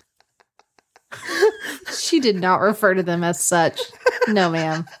trash. She did not refer to them as such. No,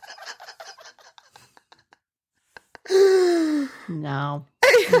 ma'am. No.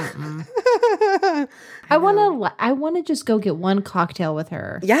 I want to just go get one cocktail with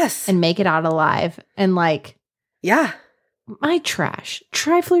her. Yes. And make it out alive. And like, yeah. My trash.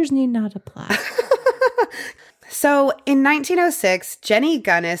 Triflers need not apply. So in 1906, Jenny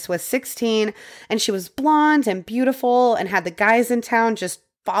Gunnis was 16 and she was blonde and beautiful and had the guys in town just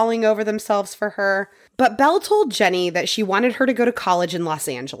falling over themselves for her. But Belle told Jenny that she wanted her to go to college in Los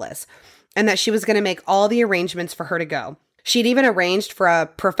Angeles and that she was going to make all the arrangements for her to go. She'd even arranged for a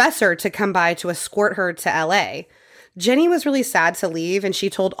professor to come by to escort her to LA. Jenny was really sad to leave, and she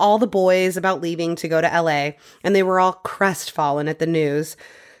told all the boys about leaving to go to LA, and they were all crestfallen at the news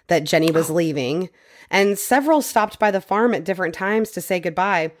that Jenny was leaving. And several stopped by the farm at different times to say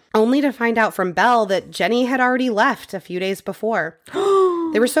goodbye, only to find out from Belle that Jenny had already left a few days before.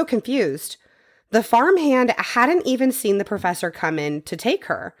 They were so confused. The farmhand hadn't even seen the professor come in to take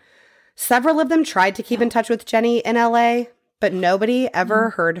her. Several of them tried to keep in touch with Jenny in LA, but nobody ever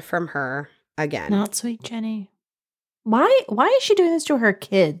heard from her again. Not sweet Jenny. Why is she doing this to her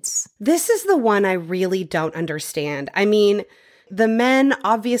kids? This is the one I really don't understand. I mean, the men,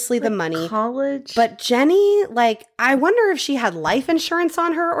 obviously the money. College. But Jenny, like, I wonder if she had life insurance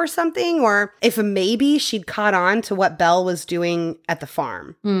on her or something, or if maybe she'd caught on to what Belle was doing at the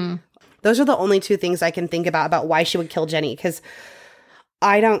farm. Those are the only two things I can think about why she would kill Jenny, because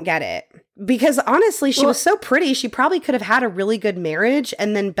I don't get it. Because honestly, she was so pretty, she probably could have had a really good marriage,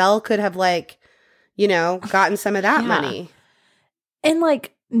 and then Belle could have, like, you know, gotten some of that money. And,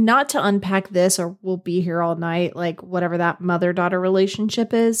 like, not to unpack this, or we'll be here all night, like, whatever that mother-daughter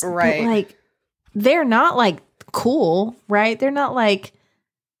relationship is. Right. But, like, they're not, like, cool, right? They're not, like,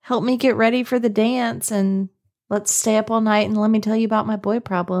 help me get ready for the dance and let's stay up all night and let me tell you about my boy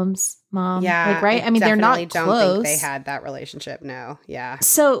problems, Mom. Yeah. Like, right? I mean, they're not close. Don't think they had that relationship, no. Yeah.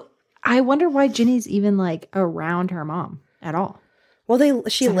 So I wonder why Jenny's even, like, around her mom at all. Well,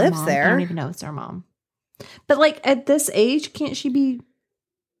 she lives there. I don't even know if it's her mom. But, like, at this age, can't she be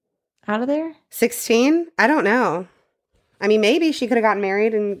out of there? 16? I don't know. I mean, maybe she could have gotten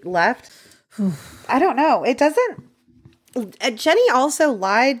married and left. I don't know. It doesn't... Jenny also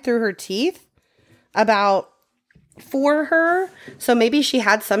lied through her teeth for her. So maybe she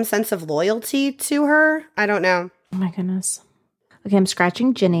had some sense of loyalty to her. I don't know. Oh, my goodness. Okay, I'm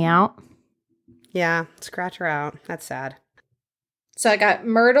scratching Jenny out. Yeah, scratch her out. That's sad. So I got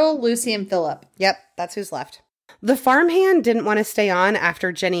Myrtle, Lucy, and Philip. Yep, that's who's left. The farmhand didn't want to stay on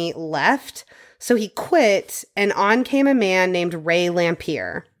after Jenny left, so he quit, and on came a man named Ray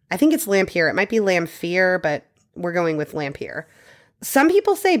Lampier. I think it's Lampier. It might be Lamphere, but we're going with Lampier. Some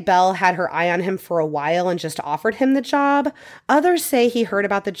people say Belle had her eye on him for a while and just offered him the job. Others say he heard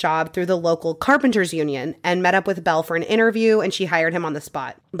about the job through the local carpenters union and met up with Belle for an interview, and she hired him on the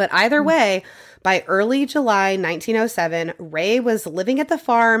spot. But either way, by early July 1907, Ray was living at the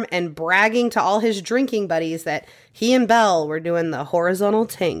farm and bragging to all his drinking buddies that he and Belle were doing the horizontal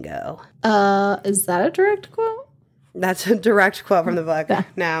tango. Is that a direct quote? That's a direct quote from the book.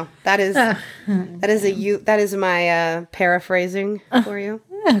 No, that is my paraphrasing for you.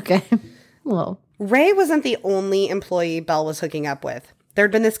 Okay. Well, Ray wasn't the only employee Belle was hooking up with.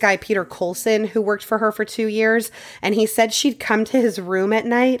 There'd been this guy, Peter Colson, who worked for her for 2 years, and he said she'd come to his room at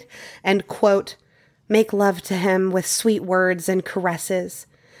night and, quote, make love to him with sweet words and caresses.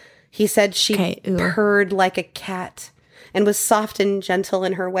 He said she purred like a cat and was soft and gentle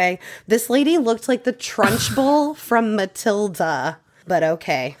in her way. This lady looked like the Trunchbull from Matilda, but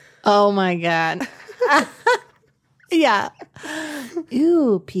okay. Oh my God. Yeah.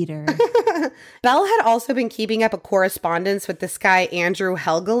 Ew, Peter. Belle had also been keeping up a correspondence with this guy, Andrew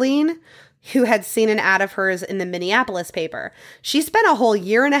Helgeline, who had seen an ad of hers in the Minneapolis paper. She spent a whole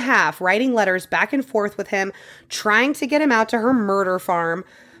year and a half writing letters back and forth with him, trying to get him out to her murder farm,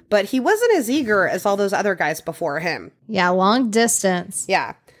 but he wasn't as eager as all those other guys before him. Yeah, long distance.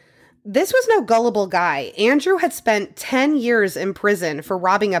 Yeah. This was no gullible guy. Andrew had spent 10 years in prison for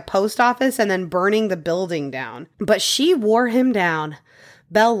robbing a post office and then burning the building down. But she wore him down.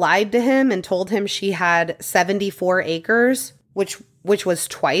 Belle lied to him and told him she had 74 acres, which was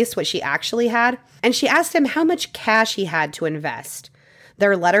twice what she actually had. And she asked him how much cash he had to invest.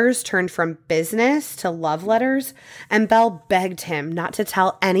 Their letters turned from business to love letters, and Belle begged him not to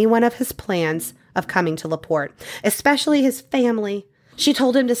tell anyone of his plans of coming to LaPorte, especially his family. She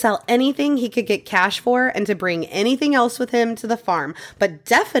told him to sell anything he could get cash for and to bring anything else with him to the farm, but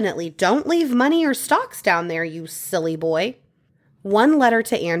definitely don't leave money or stocks down there, you silly boy. One letter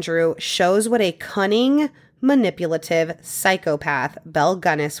to Andrew shows what a cunning, manipulative psychopath Belle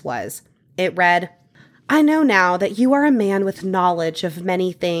Gunness was. It read, I know now that you are a man with knowledge of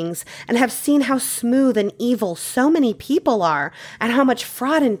many things and have seen how smooth and evil so many people are and how much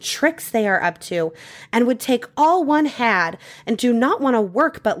fraud and tricks they are up to and would take all one had and do not want to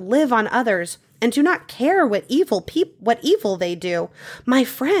work but live on others and do not care what evil they do. My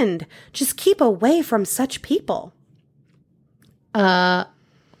friend, just keep away from such people.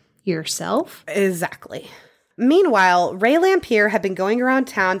 Yourself? Exactly. Meanwhile, Ray Lampier had been going around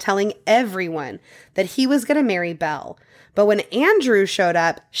town telling everyone that he was going to marry Belle. But when Andrew showed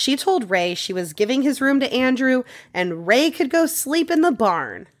up, she told Ray she was giving his room to Andrew and Ray could go sleep in the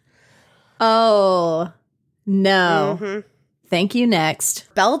barn. Oh, no. Mm-hmm. Thank you, next.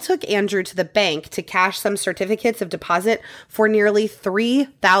 Belle took Andrew to the bank to cash some certificates of deposit for nearly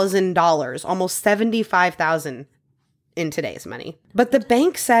 $3,000, almost $75,000 in today's money. But the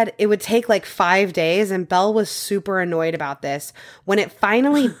bank said it would take like 5 days, and Belle was super annoyed about this. When it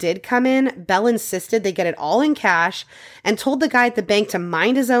finally did come in, Belle insisted they get it all in cash and told the guy at the bank to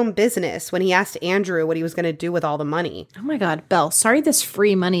mind his own business when he asked Andrew what he was going to do with all the money. Oh my God, Belle, sorry this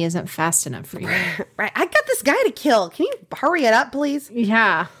free money isn't fast enough for you. Right. I got this guy to kill. Can you hurry it up, please?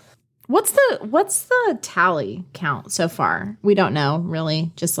 Yeah. What's the tally count so far? We don't know,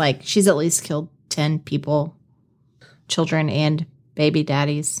 really. Just like she's at least killed 10 people, children and baby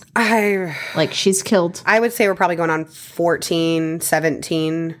daddies. She's killed. I would say we're probably going on 14,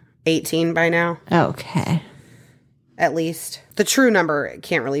 17, 18 by now. Okay. At least. The true number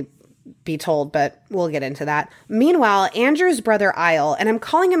can't really be told, but we'll get into that. Meanwhile, Andrew's brother Isle, and I'm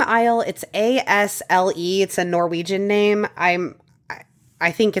calling him Isle, it's A-S-L-E, it's a Norwegian name.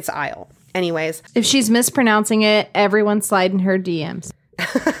 I think it's Isle. Anyways. If she's mispronouncing it, everyone slide in her DMs.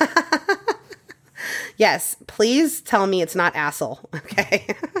 Yes, please tell me it's not Assel, okay?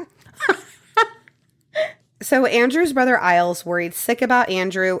 So Andrew's brother Isles worried sick about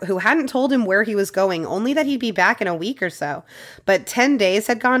Andrew, who hadn't told him where he was going, only that he'd be back in a week or so. But 10 days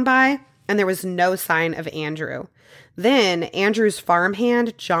had gone by, and there was no sign of Andrew. Then Andrew's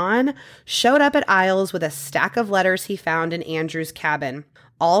farmhand, John, showed up at Isles with a stack of letters he found in Andrew's cabin,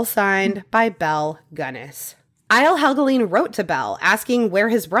 all signed by Belle Gunness. Isle Helgelien wrote to Belle, asking where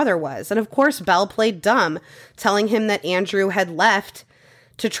his brother was, and of course Belle played dumb, telling him that Andrew had left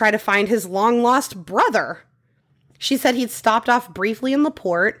to try to find his long-lost brother. She said he'd stopped off briefly in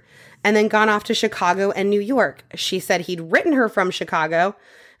LaPorte and then gone off to Chicago and New York. She said he'd written her from Chicago,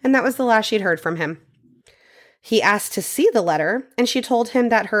 and that was the last she'd heard from him. He asked to see the letter, and she told him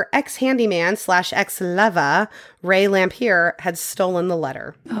that her ex-handyman / ex-leva, Ray Lampier, had stolen the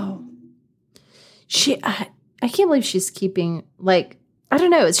letter. Oh. I can't believe she's keeping, I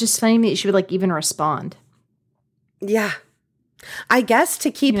don't know. It's just funny to me that she would, even respond. Yeah. I guess to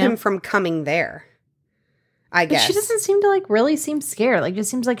keep him from coming there. I guess. But she doesn't seem to, really seem scared. It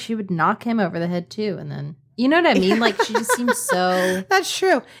just seems like she would knock him over the head, too, and then... You know what I mean? She just seems so... That's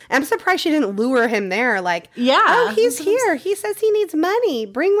true. I'm surprised she didn't lure him there. Yeah. Oh, he's here. He says he needs money.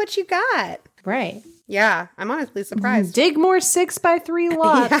 Bring what you got. Right. Yeah. I'm honestly surprised. Dig more 6x3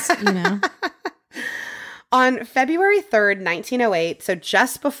 lots, On February 3rd, 1908, so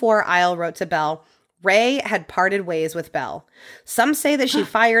just before Isle wrote to Belle, Ray had parted ways with Belle. Some say that she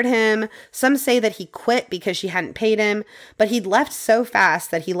fired him. Some say that he quit because she hadn't paid him. But he'd left so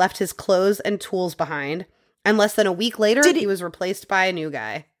fast that he left his clothes and tools behind. And less than a week later, he was replaced by a new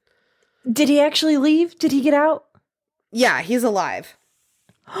guy. Did he actually leave? Did he get out? Yeah, he's alive.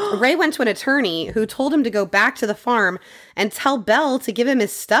 Ray went to an attorney who told him to go back to the farm and tell Belle to give him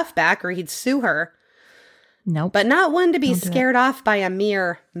his stuff back or he'd sue her. Nope. But not one to be scared off by a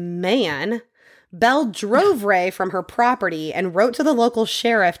mere man. Belle drove Ray from her property and wrote to the local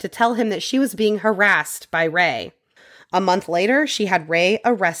sheriff to tell him that she was being harassed by Ray. A month later, she had Ray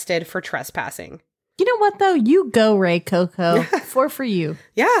arrested for trespassing. You know what, though? You go, Ray Coco. for you.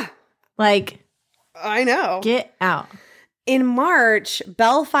 Yeah. I know. Get out. In March,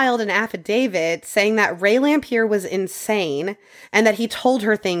 Belle filed an affidavit saying that Ray Lampier was insane and that he told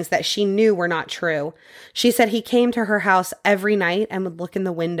her things that she knew were not true. She said he came to her house every night and would look in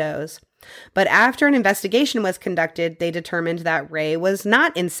the windows. But after an investigation was conducted, they determined that Ray was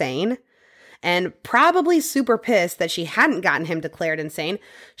not insane. And probably super pissed that she hadn't gotten him declared insane,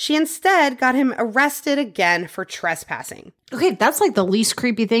 she instead got him arrested again for trespassing. Okay, that's the least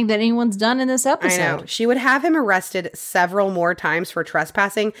creepy thing that anyone's done in this episode. I know. She would have him arrested several more times for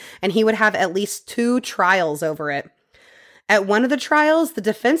trespassing, and he would have at least 2 trials over it. At one of the trials, the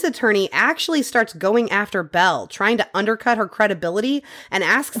defense attorney actually starts going after Belle, trying to undercut her credibility, and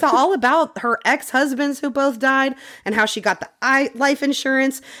asks all about her ex-husbands who both died and how she got the life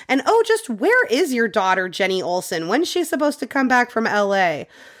insurance. And just where is your daughter, Jenny Olsen? When's she supposed to come back from LA?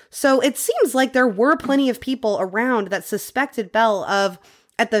 So it seems like there were plenty of people around that suspected Belle of,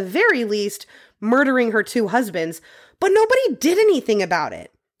 at the very least, murdering her 2 husbands, but nobody did anything about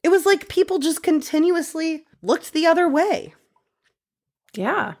it. It was like people just continuously looked the other way.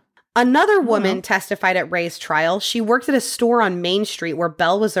 Yeah. Another woman testified at Ray's trial. She worked at a store on Main Street where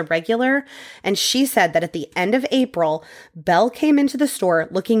Belle was a regular, and she said that at the end of April, Belle came into the store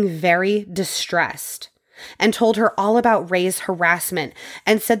looking very distressed and told her all about Ray's harassment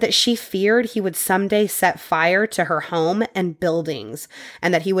and said that she feared he would someday set fire to her home and buildings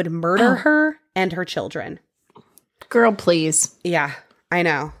and that he would murder her and her children. Girl, please. Yeah. I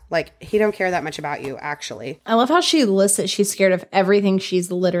know. He don't care that much about you, actually. I love how she lists that she's scared of everything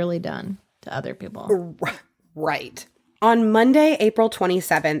she's literally done to other people. Right. On Monday, April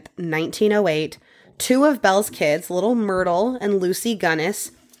 27th, 1908, 2 of Belle's kids, little Myrtle and Lucy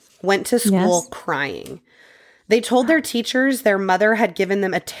Gunnis, went to school crying. They told their teachers their mother had given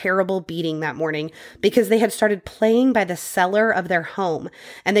them a terrible beating that morning because they had started playing by the cellar of their home,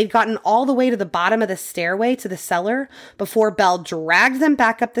 and they'd gotten all the way to the bottom of the stairway to the cellar before Belle dragged them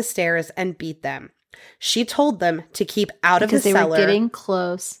back up the stairs and beat them. She told them to keep out of the cellar. Because they were getting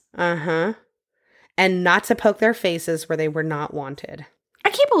close. Uh-huh. And not to poke their faces where they were not wanted. I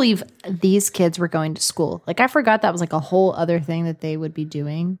can't believe these kids were going to school. Like, I forgot that was like a whole other thing that they would be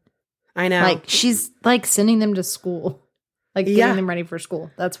doing. I know. Like, she's like sending them to school. Like, getting them ready for school.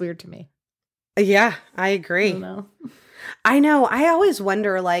 That's weird to me. Yeah, I agree. I don't know. I know. I always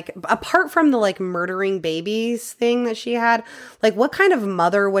wonder, like, apart from the, like, murdering babies thing that she had, like, what kind of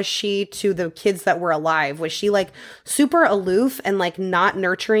mother was she to the kids that were alive? Was she, like, super aloof and, like, not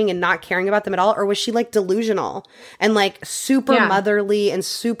nurturing and not caring about them at all? Or was she, like, delusional and, like, super motherly and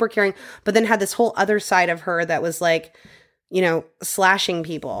super caring, but then had this whole other side of her that was, like, you know, slashing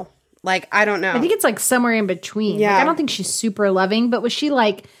people? Like, I don't know. I think it's, like, somewhere in between. Yeah. Like, I don't think she's super loving, but was she,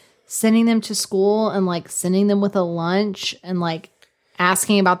 like, sending them to school and, like, sending them with a lunch and, like,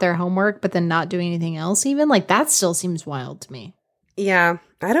 asking about their homework, but then not doing anything else even? Like, that still seems wild to me. Yeah,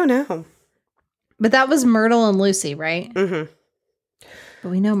 I don't know. But that was Myrtle and Lucy, right? Mm-hmm. But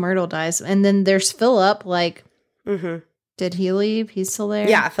we know Myrtle dies. And then there's Philip. Like, did he leave? He's still there?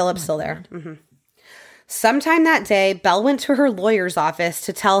 Yeah, Philip's still there. Mm-hmm. Sometime that day, Belle went to her lawyer's office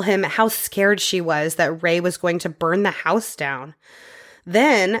to tell him how scared she was that Ray was going to burn the house down.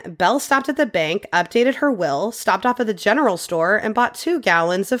 Then, Belle stopped at the bank, updated her will, stopped off at the general store, and bought 2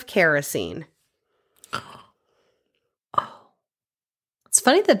 gallons of kerosene. It's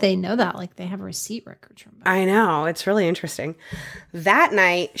funny that they know that. Like, they have receipt records from back. I know. It's really interesting. That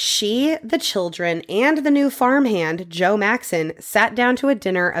night, she, the children, and the new farmhand, Joe Maxon, sat down to a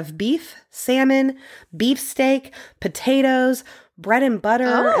dinner of beef, salmon, beefsteak, potatoes, bread and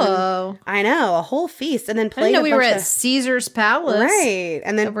butter. Oh. I know. A whole feast. And then I played didn't know a we bunch were at of... Caesar's Palace. Right.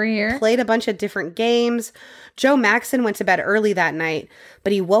 And then over here. Played a bunch of different games. Joe Maxon went to bed early that night,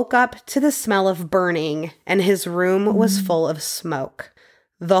 but he woke up to the smell of burning, and his room was full of smoke.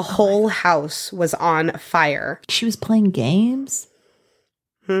 The whole house was on fire. She was playing games?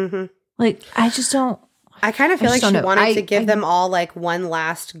 Mm-hmm. Like, I just don't... I kind of feel like she wanted to give I- them all, like, one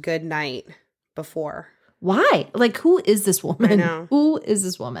last good night before. Why? Like, who is this woman? I know. Who is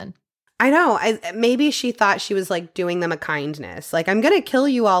this woman? I know. Maybe she thought she was, like, doing them a kindness. Like, I'm going to kill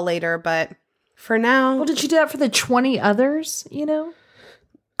you all later, but for now... Well, did she do that for the 20 others, you know?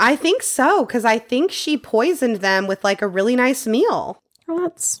 I think so, because I think she poisoned them with, like, a really nice meal. Well,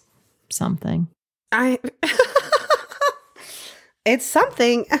 that's something. It's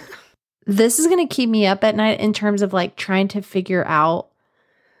something. This is going to keep me up at night in terms of, like, trying to figure out.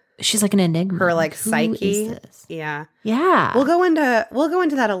 She's like an enigma. Her, like, who psyche. is this? Yeah. Yeah. We'll go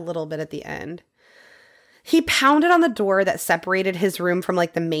into that a little bit at the end. He pounded on the door that separated his room from,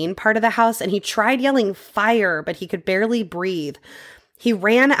 like, the main part of the house, and he tried yelling fire, but he could barely breathe. He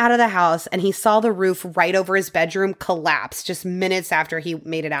ran out of the house, and he saw the roof right over his bedroom collapse just minutes after he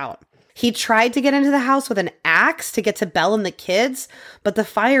made it out. He tried to get into the house with an axe to get to Belle and the kids, but the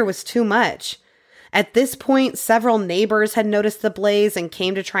fire was too much. At this point, several neighbors had noticed the blaze and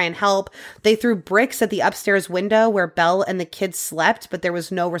came to try and help. They threw bricks at the upstairs window where Belle and the kids slept, but there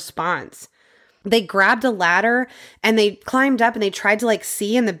was no response. They grabbed a ladder and they climbed up and they tried to, like,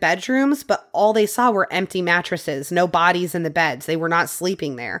 see in the bedrooms, but all they saw were empty mattresses, no bodies in the beds. They were not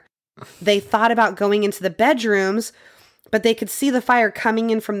sleeping there. They thought about going into the bedrooms, but they could see the fire coming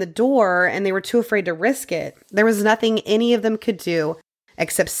in from the door and they were too afraid to risk it. There was nothing any of them could do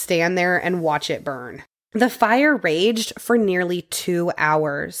except stand there and watch it burn. The fire raged for nearly 2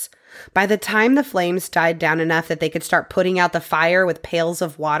 hours. By the time the flames died down enough that they could start putting out the fire with pails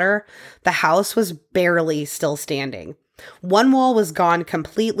of water, the house was barely still standing. One wall was gone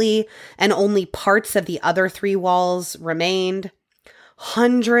completely, and only parts of the other 3 walls remained.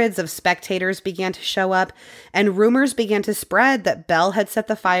 Hundreds of spectators began to show up, and rumors began to spread that Belle had set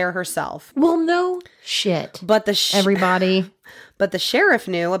the fire herself. Well, no shit. But everybody. But the sheriff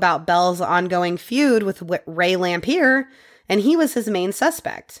knew about Belle's ongoing feud with Ray Lampier, and he was his main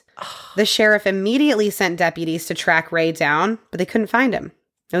suspect. The sheriff immediately sent deputies to track Ray down, but they couldn't find him.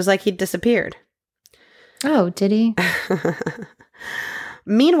 It was like he'd disappeared. Oh, did he?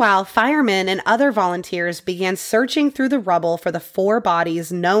 Meanwhile, firemen and other volunteers began searching through the rubble for the 4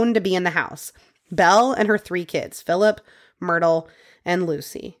 bodies known to be in the house. Belle and her 3 kids, Philip, Myrtle, and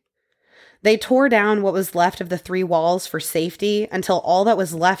Lucy. They tore down what was left of the 3 walls for safety until all that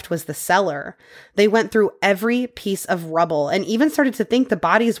was left was the cellar. They went through every piece of rubble and even started to think the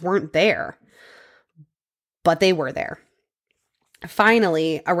bodies weren't there. but they were there.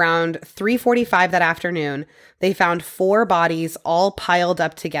 Finally, around 3:45 that afternoon, they found 4 bodies all piled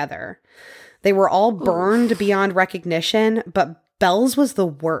up together. They were all burned beyond recognition, but Belle's was the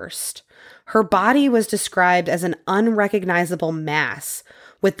worst. Her body was described as an unrecognizable mass,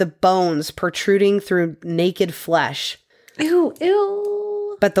 with the bones protruding through naked flesh. Ew,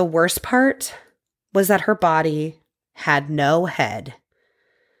 ew. But the worst part was that her body had no head.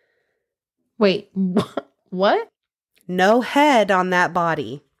 Wait, what? No head on that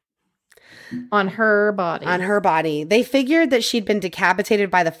body. On her body. On her body. They figured that she'd been decapitated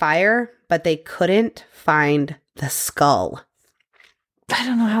by the fire, but they couldn't find the skull. I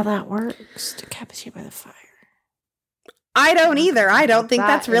don't know how that works. Decapitated by the fire. I don't either. I don't think that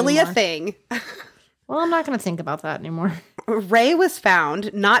that's really anymore. a thing. Well, I'm not going to think about that anymore. Ray was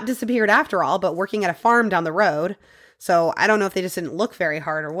found, not disappeared after all, but working at a farm down the road. So I don't know if they just didn't look very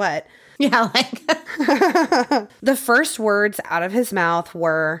hard or what. Yeah, like... The first words out of his mouth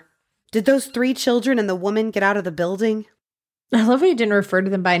were, "Did those 3 children and the woman get out of the building?" I love how you didn't refer to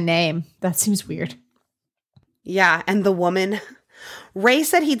them by name. That seems weird. Yeah, and the woman. Ray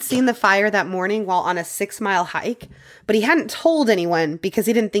said he'd seen the fire that morning while on a 6-mile hike, but he hadn't told anyone because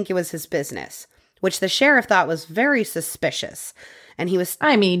he didn't think it was his business, which the sheriff thought was very suspicious. And he was...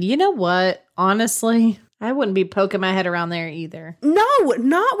 I mean, you know what? Honestly, I wouldn't be poking my head around there either. No,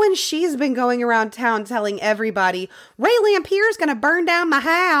 not when she's been going around town telling everybody, Ray Lampiere's going to burn down my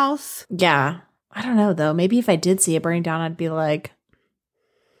house. Yeah. I don't know, though. Maybe if I did see it burning down, I'd be like...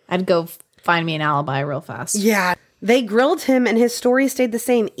 I'd go find me an alibi real fast. Yeah. They grilled him and his story stayed the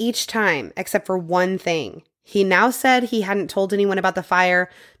same each time, except for one thing. He now said he hadn't told anyone about the fire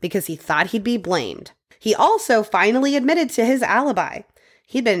because he thought he'd be blamed. He also finally admitted to his alibi.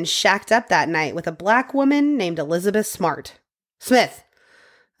 He'd been shacked up that night with a black woman named Elizabeth Smith.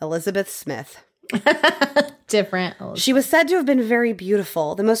 Elizabeth Smith. Different. She was said to have been very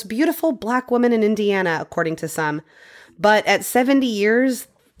beautiful, the most beautiful black woman in Indiana, according to some. But at 70 years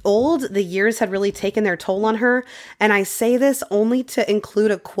old, the years had really taken their toll on her. And I say this only to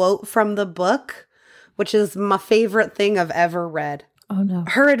include a quote from the book, which is my favorite thing I've ever read. Oh, no.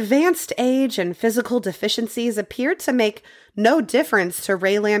 Her advanced age and physical deficiencies appeared to make no difference to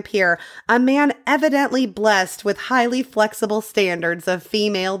Ray Lamphere, a man evidently blessed with highly flexible standards of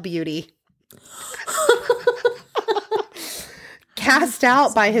female beauty. Cast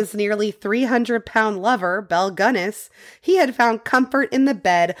out by his nearly 300-pound lover, Belle Gunness, he had found comfort in the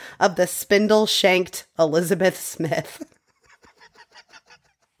bed of the spindle-shanked Elizabeth Smith.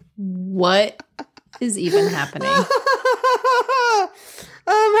 What is even happening?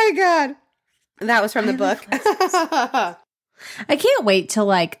 Oh my God. That was from the book. I can't wait till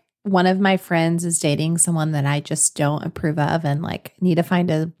like one of my friends is dating someone that I just don't approve of and like need to find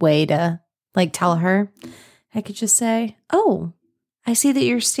a way to like tell her. I could just say, "Oh, I see that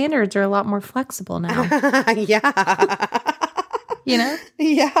your standards are a lot more flexible now." Yeah. You know?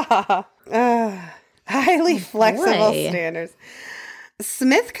 Yeah. Highly flexible boy. standards.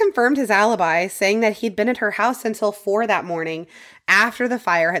 Smith confirmed his alibi, saying that he'd been at her house until 4 that morning after the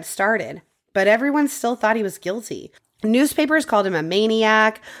fire had started. But everyone still thought he was guilty. Newspapers called him a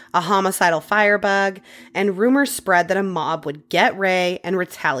maniac, a homicidal firebug, and rumors spread that a mob would get Ray and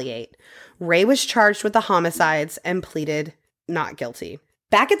retaliate. Ray was charged with the homicides and pleaded not guilty.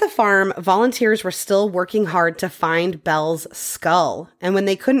 Back at the farm, volunteers were still working hard to find Belle's skull. And when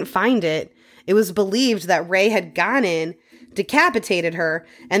they couldn't find it, it was believed that Ray had gone in, decapitated her,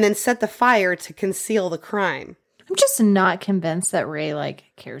 and then set the fire to conceal the crime. I'm just not convinced that Ray like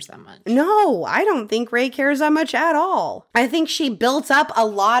cares that much. No, I don't think Ray cares that much at all. I think she built up a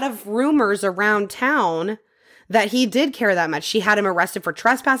lot of rumors around town that he did care that much. She had him arrested for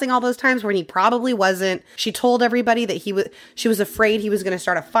trespassing all those times when he probably wasn't. She told everybody that she was afraid he was going to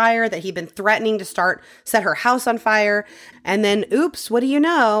start a fire, that he'd been threatening to set her house on fire. And then, oops, what do you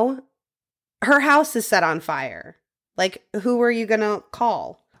know? Her house is set on fire. Like, who are you going to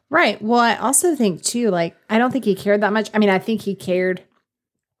call? Right. Well, I also think too, like, I don't think he cared that much. I mean, I think he cared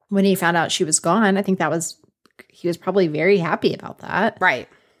when he found out she was gone. I think he was probably very happy about that. Right.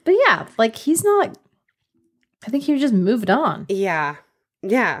 But yeah, like he's not, I think he just moved on. Yeah.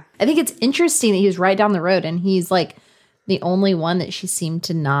 Yeah. I think it's interesting that he was right down the road and he's like the only one that she seemed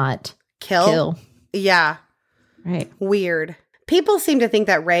to not kill. Yeah. Right. Weird. People seem to think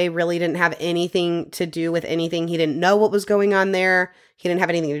that Ray really didn't have anything to do with anything. He didn't know what was going on there. He didn't have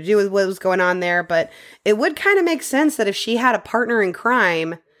anything to do with what was going on there. But it would kind of make sense that if she had a partner in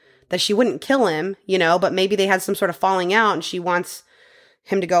crime, that she wouldn't kill him, you know, but maybe they had some sort of falling out and she wants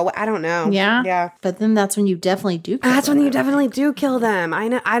him to go. I don't know. Yeah. Yeah. But then that's when you definitely do kill That's them. when you definitely do kill them. I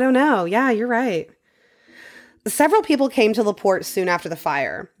know. I don't know. Yeah, you're right. Several people came to LaPorte soon after the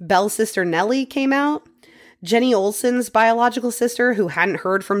fire. Belle's sister Nellie came out. Jenny Olson's biological sister, who hadn't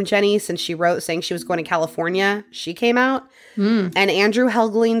heard from Jenny since she wrote saying she was going to California, she came out. And Andrew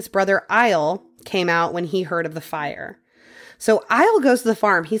Helgeling's brother Isle came out when he heard of the fire. So Isle goes to the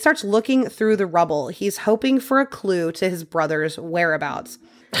farm. He starts looking through the rubble. He's hoping for a clue to his brother's whereabouts.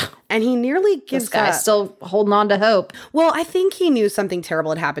 And he nearly gives This guy's up. still holding on to hope. Well, I think he knew something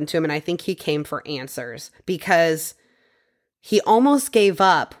terrible had happened to him, and I think he came for answers because he almost gave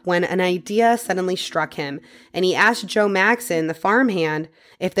up when an idea suddenly struck him, and he asked Joe Maxon, the farmhand,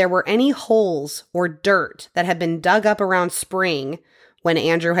 if there were any holes or dirt that had been dug up around spring when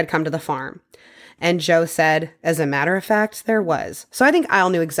Andrew had come to the farm. And Joe said, as a matter of fact, there was. So I think Isle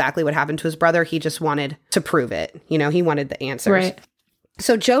knew exactly what happened to his brother. He just wanted to prove it. You know, he wanted the answers. Right.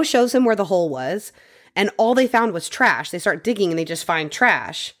 So Joe shows him where the hole was, and all they found was trash. They start digging, and they just find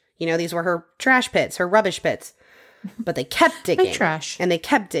trash. You know, these were her trash pits, her rubbish pits. But they kept digging. trash. And they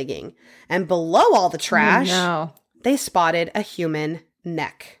kept digging. And below all the trash, they spotted a human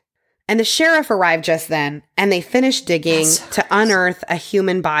neck. And the sheriff arrived just then, and they finished digging to unearth a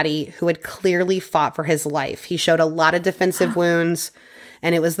human body who had clearly fought for his life. He showed a lot of defensive wounds,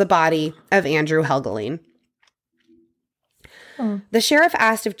 and it was the body of Andrew Helgeling. The sheriff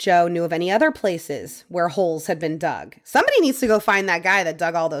asked if Joe knew of any other places where holes had been dug. Somebody needs to go find that guy that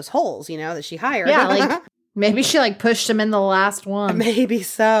dug all those holes, you know, that she hired. Yeah, like maybe she like pushed him in the last one. Maybe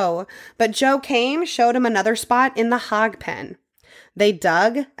so. But Joe came, showed him another spot in the hog pen. They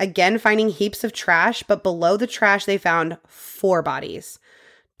dug, again finding heaps of trash, but below the trash they found 4 bodies.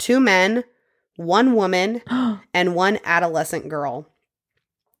 2 men, 1 woman, and 1 adolescent girl.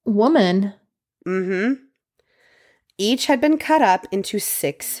 Woman? Mm-hmm. Each had been cut up into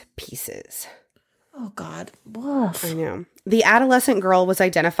 6 pieces. Oh, God. Woof. I know. The adolescent girl was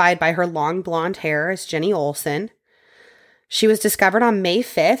identified by her long blonde hair as Jenny Olson. She was discovered on May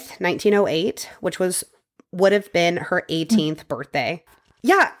 5th, 1908, which would have been her 18th birthday.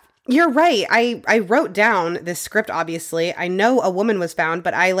 Yeah, you're right. I wrote down this script, obviously. I know a woman was found,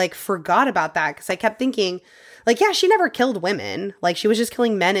 but I forgot about that because I kept thinking, yeah, she never killed women. She was just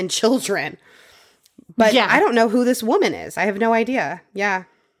killing men and children. But yeah. I don't know who this woman is. I have no idea. Yeah.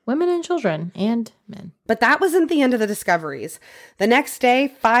 Women and children and men. But that wasn't the end of the discoveries. The next day,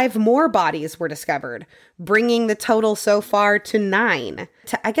 5 more bodies were discovered, bringing the total so far to 9.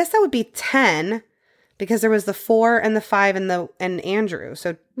 I guess that would be 10 because there was the 4 and the 5 and Andrew.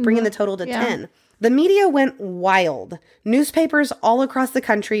 So bringing the total to 10. The media went wild. Newspapers all across the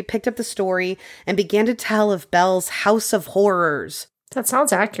country picked up the story and began to tell of Belle's house of horrors. That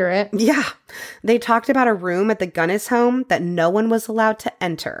sounds accurate. Yeah. They talked about a room at the Gunnis home that no one was allowed to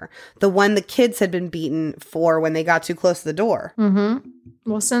enter. The one the kids had been beaten for when they got too close to the door. Mm-hmm.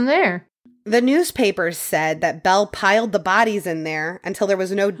 What's in there? The newspapers said that Belle piled the bodies in there until there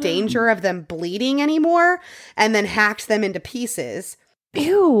was no danger of them bleeding anymore and then hacked them into pieces.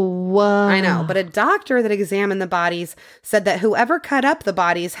 Ew. I know, but a doctor that examined the bodies said that whoever cut up the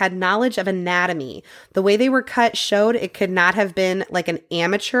bodies had knowledge of anatomy. The way they were cut showed it could not have been an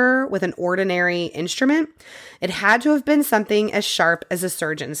amateur with an ordinary instrument. It had to have been something as sharp as a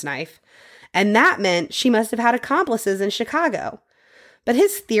surgeon's knife. And that meant she must have had accomplices in Chicago. But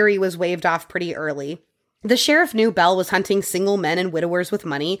his theory was waved off pretty early. The sheriff knew Belle was hunting single men and widowers with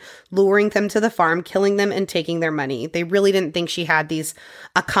money, luring them to the farm, killing them, and taking their money. They really didn't think she had these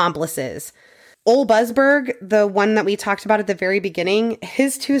accomplices. Ole Busberg, the one that we talked about at the very beginning,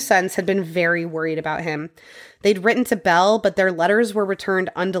 his 2 sons had been very worried about him. They'd written to Belle, but their letters were returned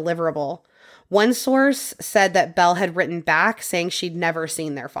undeliverable. One source said that Belle had written back saying she'd never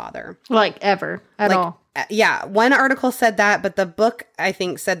seen their father. Ever. At all. Yeah, one article said that, but the book, I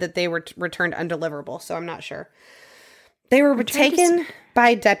think, said that they were returned undeliverable, so I'm not sure. They were taken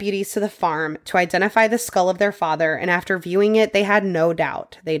by deputies to the farm to identify the skull of their father, and after viewing it, they had no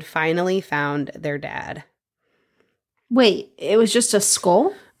doubt they'd finally found their dad. Wait, it was just a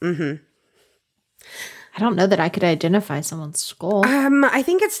skull? Mm-hmm. I don't know that I could identify someone's skull. I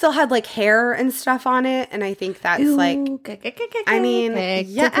think it still had hair and stuff on it, and I think that's Ooh, I mean,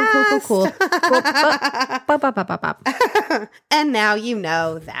 yes. Cool. And now you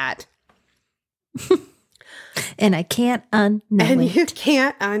know that. And I can't unknow it. And you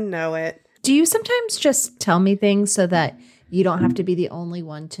can't unknow it. Do you sometimes just tell me things so that you don't have to be the only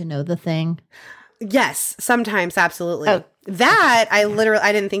one to know the thing? Yes, sometimes, absolutely. Oh. That, I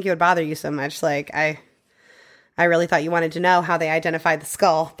didn't think it would bother you so much. I really thought you wanted to know how they identified the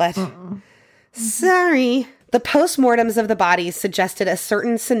skull, but sorry. The postmortems of the bodies suggested a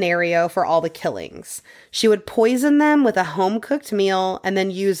certain scenario for all the killings. She would poison them with a home-cooked meal and then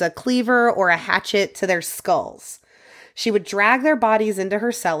use a cleaver or a hatchet to their skulls. She would drag their bodies into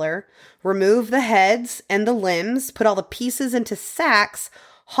her cellar, remove the heads and the limbs, put all the pieces into sacks,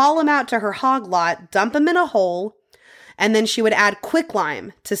 haul them out to her hog lot, dump them in a hole, and then she would add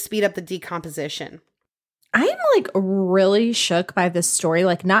quicklime to speed up the decomposition. I'm like really shook by this story,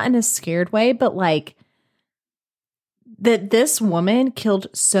 like not in a scared way, but like that this woman killed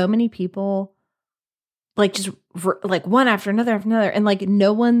so many people, like just like one after another, and like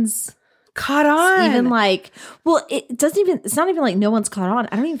no one's caught on. Even like, well, it's not even like no one's caught on.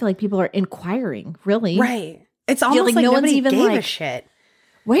 I don't even feel like people are inquiring, really. Right. It's almost like no nobody one's even gave like, a shit.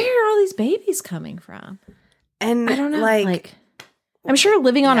 Where are all these babies coming from? And I don't know. Like I'm sure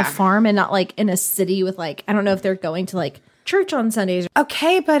living on a farm and not like in a city with like, I don't know if they're going to like church on Sundays.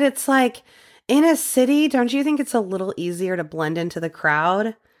 Okay, but it's like in a city, don't you think it's a little easier to blend into the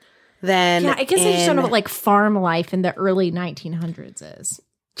crowd than I guess I just don't know what like farm life in the early 1900s is.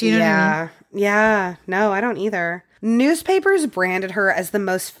 Do you know what I mean? Yeah. No, I don't either. Newspapers branded her as the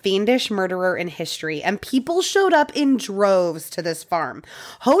most fiendish murderer in history, and people showed up in droves to this farm.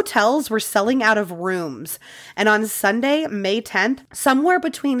 Hotels were selling out of rooms, and on Sunday, May 10th, somewhere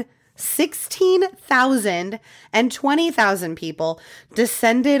between 16,000 and 20,000 people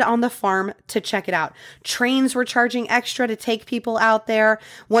descended on the farm to check it out. Trains were charging extra to take people out there.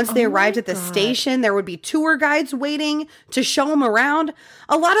 Once they arrived at the station, there would be tour guides waiting to show them around.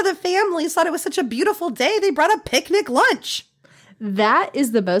 A lot of the families thought it was such a beautiful day, they brought a picnic lunch. That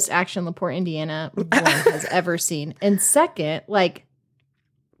is the most action LaPorte, Indiana one has ever seen. And second, like,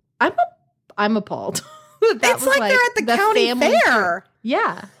 I'm appalled. It's like they're at the county fair.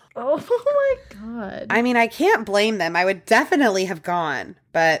 Yeah. Oh my God. I mean, I can't blame them. I would definitely have gone,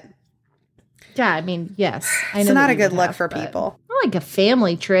 but yeah, I mean, yes. I know it's not a good look for people. Not like a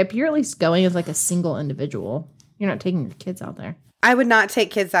family trip. You're at least going as like a single individual. You're not taking your kids out there. I would not take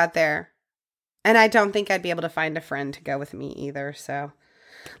kids out there. And I don't think I'd be able to find a friend to go with me either, so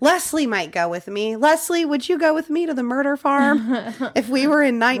Leslie might go with me. Leslie, would you go with me to the murder farm if we were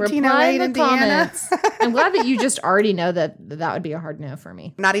in 1908 Indiana? I'm glad that you just already know that would be a hard no for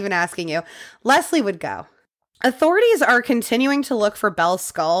me. Not even asking you. Leslie would go. Authorities are continuing to look for Belle's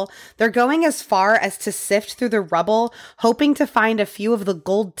skull. They're going as far as to sift through the rubble, hoping to find a few of the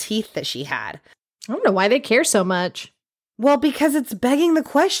gold teeth that she had. I don't know why they care so much. Well, because it's begging the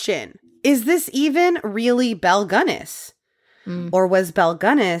question, is this even really Belle Gunness? Or was Belle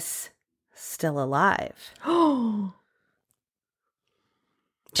Gunness still alive? Oh,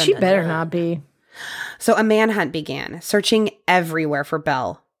 she better not be. So a manhunt began, searching everywhere for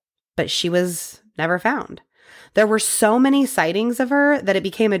Belle, but she was never found. There were so many sightings of her that it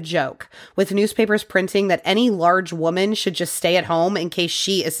became a joke, with newspapers printing that any large woman should just stay at home in case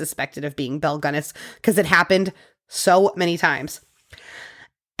she is suspected of being Belle Gunness, because it happened so many times.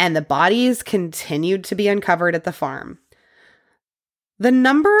 And the bodies continued to be uncovered at the farm. The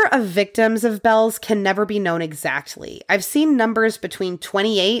number of victims of Belle's can never be known exactly. I've seen numbers between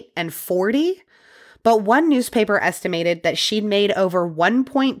 28 and 40, but one newspaper estimated that she'd made over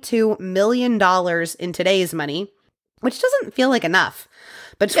 $1.2 million in today's money, which doesn't feel like enough.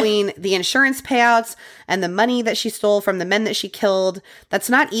 Between the insurance payouts and the money that she stole from the men that she killed,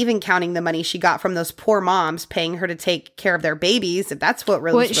 that's not even counting the money she got from those poor moms paying her to take care of their babies, if that's what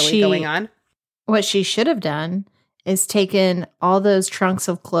is really going on. What she should have done is taken all those trunks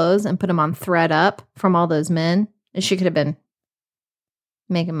of clothes and put them on ThreadUp from all those men, and she could have been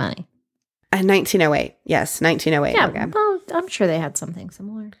making money. 1908. Yes, 1908. Yeah, okay. Well, I'm sure they had something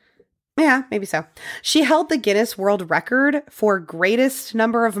similar. Yeah, maybe so. She held the Guinness World Record for greatest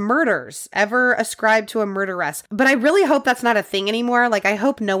number of murders ever ascribed to a murderess. But I really hope that's not a thing anymore. Like, I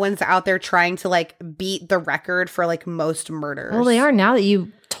hope no one's out there trying to, like, beat the record for, like, most murders. Well, they are now that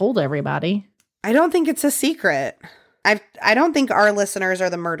you told everybody. I don't think it's a secret. I don't think our listeners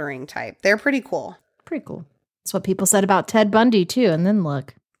are the murdering type. They're pretty cool. Pretty cool. That's what people said about Ted Bundy, too. And then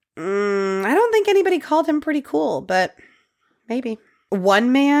look. I don't think anybody called him pretty cool, but maybe.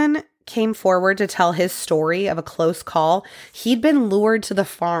 One man came forward to tell his story of a close call. He'd been lured to the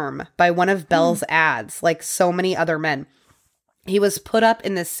farm by one of Belle's ads, like so many other men. He was put up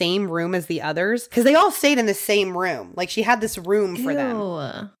in the same room as the others because they all stayed in the same room. Like, she had this room for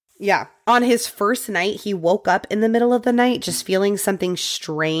them. Yeah. On his first night, he woke up in the middle of the night just feeling something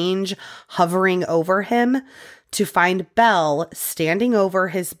strange hovering over him, to find Belle standing over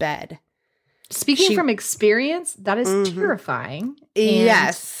his bed. Speaking from experience, that is terrifying.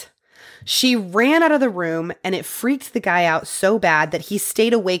 Yes. She ran out of the room, and it freaked the guy out so bad that he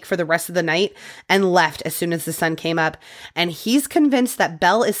stayed awake for the rest of the night and left as soon as the sun came up. And he's convinced that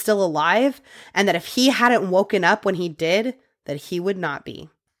Belle is still alive, and that if he hadn't woken up when he did, that he would not be.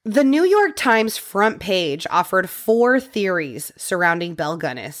 The New York Times front page offered 4 theories surrounding Belle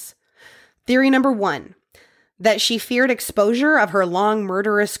Gunness. Theory number 1, that she feared exposure of her long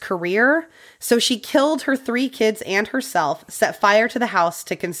murderous career, so she killed her 3 kids and herself, set fire to the house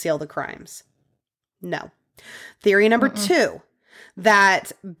to conceal the crimes. No. Theory number 2,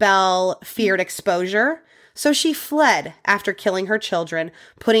 that Belle feared exposure, so she fled after killing her children,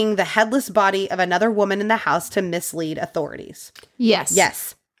 putting the headless body of another woman in the house to mislead authorities. Yes.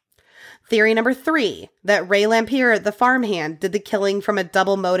 Yes. Theory number 3, that Ray Lampier, the farmhand, did the killing from a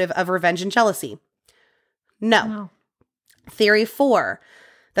double motive of revenge and jealousy. No. Theory 4,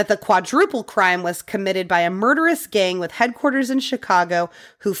 that the quadruple crime was committed by a murderous gang with headquarters in Chicago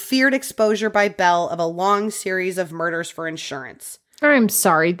who feared exposure by Belle of a long series of murders for insurance. I'm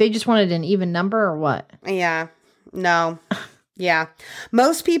sorry. They just wanted an even number or what? Yeah. No. Yeah.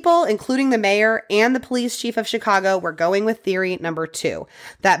 Most people, including the mayor and the police chief of Chicago, were going with theory number 2,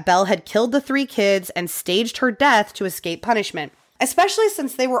 that Belle had killed the 3 kids and staged her death to escape punishment. Especially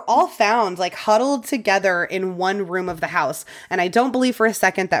since they were all found, like, huddled together in one room of the house. And I don't believe for a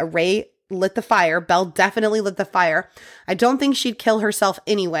second that Ray lit the fire. Belle definitely lit the fire. I don't think she'd kill herself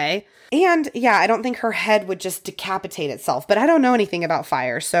anyway. And yeah, I don't think her head would just decapitate itself. But I don't know anything about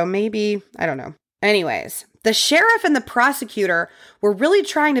fire, so maybe, I don't know. Anyways, the sheriff and the prosecutor were really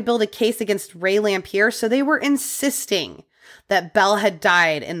trying to build a case against Ray Lampier, so they were insisting that Belle had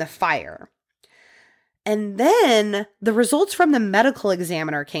died in the fire. And then the results from the medical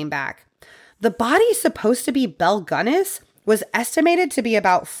examiner came back. The body supposed to be Belle Gunness was estimated to be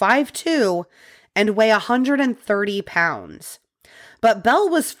about 5'2" and weigh 130 pounds. But Belle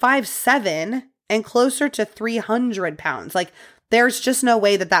was 5'7" and closer to 300 pounds. Like, there's just no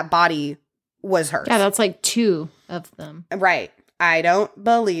way that that body was hers. Yeah, that's like 2 of them. Right. I don't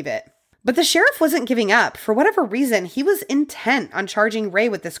believe it. But the sheriff wasn't giving up. For whatever reason, he was intent on charging Ray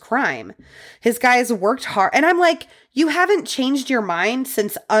with this crime. His guys worked hard. And I'm like, you haven't changed your mind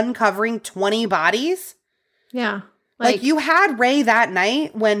since uncovering 20 bodies? Yeah. Like, you had Ray that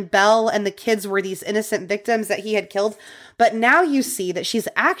night when Belle and the kids were these innocent victims that he had killed. But now you see that she's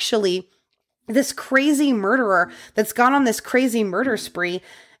actually this crazy murderer that's gone on this crazy murder spree.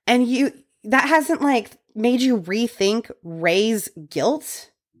 And that hasn't, like, made you rethink Ray's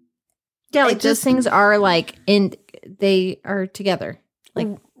guilt? Yeah, like, those things are, like, they are together. Like,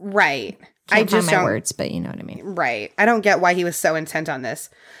 right. I just find my words, but you know what I mean. Right. I don't get why he was so intent on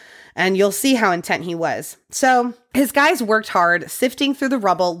this. And you'll see how intent he was. So his guys worked hard, sifting through the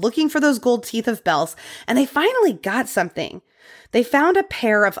rubble, looking for those gold teeth of Belle's, and they finally got something. They found a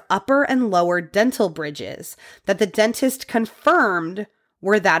pair of upper and lower dental bridges that the dentist confirmed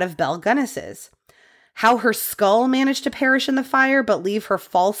were that of Belle Gunness's. How her skull managed to perish in the fire but leave her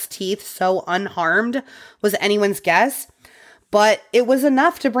false teeth so unharmed was anyone's guess. But it was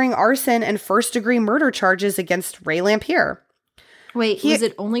enough to bring arson and first-degree murder charges against Ray Lampier. Wait, was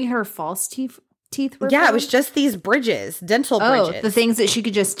it only her false teeth were Yeah, found? it was just these bridges, dental bridges. The things that she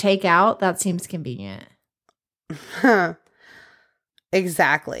could just take out? That seems convenient. Huh.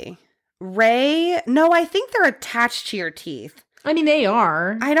 Exactly. Ray, no, I think they're attached to your teeth. I mean, they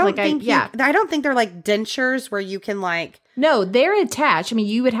are. I don't think they're like dentures where you can like. No, they're attached. I mean,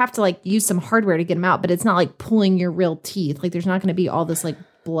 you would have to like use some hardware to get them out, but it's not like pulling your real teeth. Like, there's not going to be all this like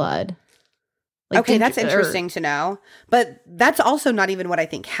blood. Like, okay, that's interesting to know. But that's also not even what I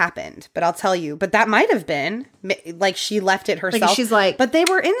think happened. But I'll tell you. But that might have been like she left it herself. Like, she's like, but they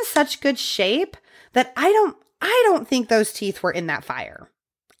were in such good shape that I don't think those teeth were in that fire.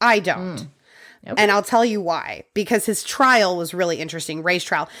 I don't. Okay. And I'll tell you why. Because his trial was really interesting. Ray's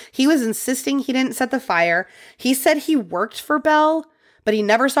trial. He was insisting he didn't set the fire. He said he worked for Belle, but he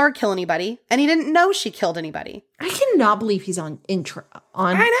never saw her kill anybody, and he didn't know she killed anybody. I cannot believe he's on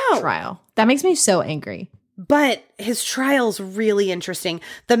trial. That makes me so angry. But his trial's really interesting.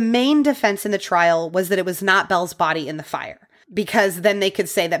 The main defense in the trial was that it was not Belle's body in the fire, because then they could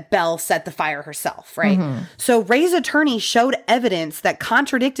say that Belle set the fire herself, right? Mm-hmm. So Ray's attorney showed evidence that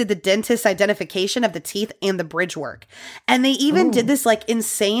contradicted the dentist's identification of the teeth and the bridge work. And they even did this like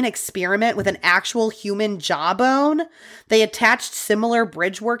insane experiment with an actual human jawbone. They attached similar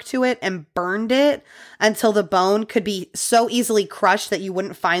bridge work to it and burned it until the bone could be so easily crushed that you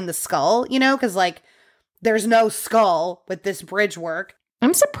wouldn't find the skull, you know, because like there's no skull with this bridge work.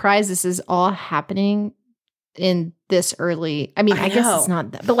 I'm surprised this is all happening in this early. I mean, I guess it's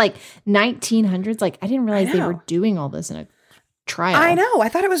not that, but like 1900s, like I didn't realize they were doing all this in a trial. I know. I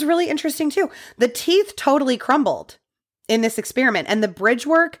thought it was really interesting too. The teeth totally crumbled in this experiment, and the bridge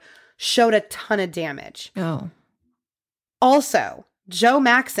work showed a ton of damage. Oh. Also, Joe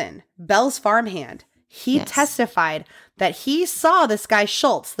Maxson, Belle's farmhand, he testified that he saw this guy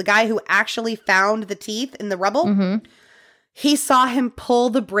Schultz, the guy who actually found the teeth in the rubble. Mm-hmm. He saw him pull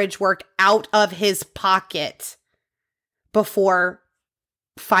the bridge work out of his pocket before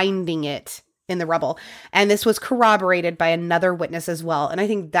finding it in the rubble. And this was corroborated by another witness as well. And I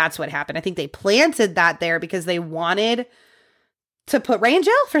think that's what happened. I think they planted that there because they wanted to put Ray in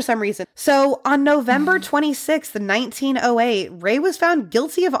jail for some reason. So on November 26th, 1908, Ray was found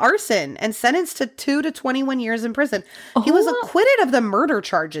guilty of arson and sentenced to 2 to 21 years in prison. He was acquitted of the murder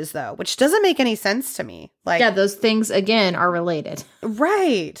charges, though, which doesn't make any sense to me. Like, Yeah, those things, again, are related.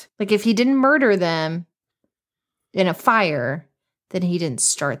 right. Like, if he didn't murder them in a fire, then he didn't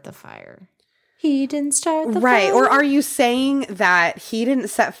start the fire. He didn't start the Right. fire. Or are you saying that he didn't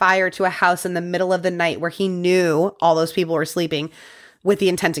set fire to a house in the middle of the night where he knew all those people were sleeping with the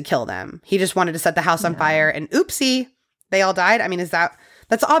intent to kill them? He just wanted to set the house on fire and oopsie, they all died? I mean,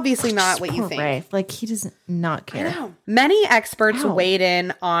 that's obviously not what you Poor think. Ray. Like, he does not care. I know. Many experts Ow. weighed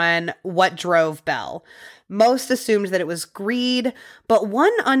in on what drove Belle. Most assumed that it was greed, but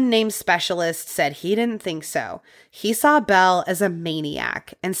one unnamed specialist said he didn't think so. He saw Belle as a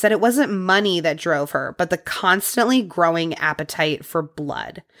maniac and said it wasn't money that drove her, but the constantly growing appetite for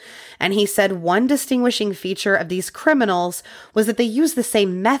blood. And he said one distinguishing feature of these criminals was that they used the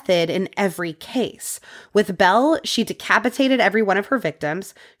same method in every case. With Belle, she decapitated every one of her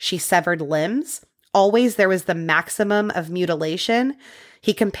victims. She severed limbs. Always there was the maximum of mutilation.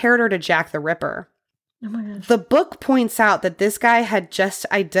 He compared her to Jack the Ripper. Oh my gosh. The book points out that this guy had just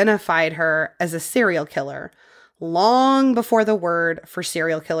identified her as a serial killer long before the word for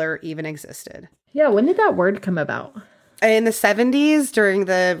serial killer even existed. Yeah, when did that word come about? In the 70s, during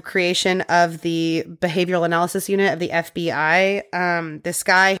the creation of the Behavioral Analysis Unit of the FBI, this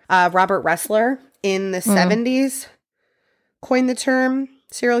guy, Robert Ressler, in the 70s, coined the term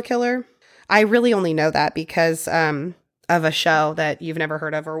serial killer. I really only know that because of a show that you've never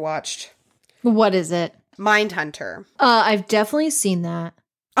heard of or watched. What is it? Mindhunter. I've definitely seen that.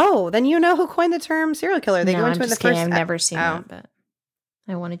 Oh, then you know who coined the term serial killer. They No, go I'm into it in the just kidding. first. I've never seen Oh. that, but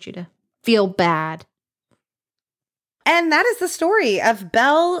I wanted you to feel bad. And that is the story of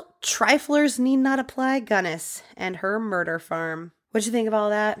Belle Triflers Need Not Apply Gunnis and her murder farm. What'd you think of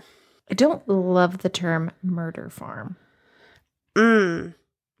all that? I don't love the term murder farm.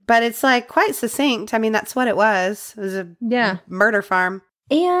 But it's like quite succinct. I mean, that's what it was. It was a murder farm.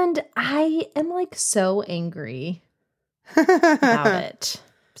 And I am like so angry about it.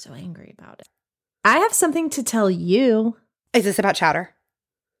 So angry about it. I have something to tell you. Is this about Chowder?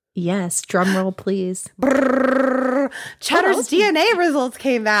 Yes, drum roll, please. Brrr. Chowder's DNA results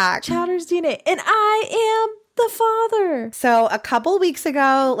came back. Chowder's DNA, and I am the father. So a couple weeks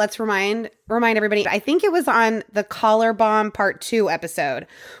ago, let's remind everybody, I think it was on the Collar Bomb Part 2 episode,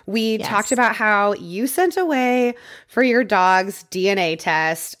 we talked about how you sent away for your dog's DNA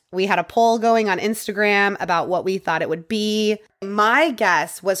test. We had a poll going on Instagram about what we thought it would be. My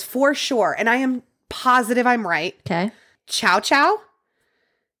guess was for sure, and I am positive I'm right, Okay. Chow Chow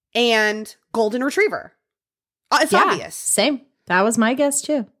and Golden Retriever. It's obvious. Same. That was my guess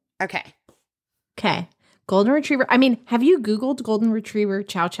too. Okay. Okay. Golden Retriever. I mean, have you Googled Golden Retriever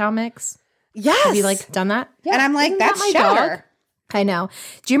Chow Chow mix? Yes. Have you like done that? Yeah. And I'm like, Isn't that that's my Chowder. dog? I know.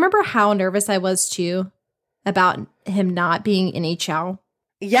 Do you remember how nervous I was too about him not being any Chow?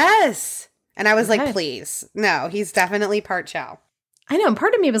 Yes. And I was Okay. like, please. No, he's definitely part Chow. I know. And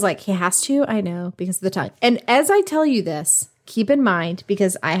part of me was like, he has to. I know, because of the tongue. And as I tell you this, keep in mind,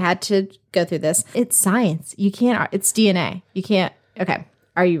 because I had to go through this, it's science. You can't, it's DNA. You can't. Okay.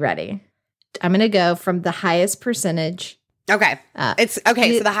 Are you ready? I'm going to go from the highest percentage. Okay. It's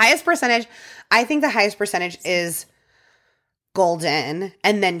okay. So the highest percentage, I think the highest percentage is Golden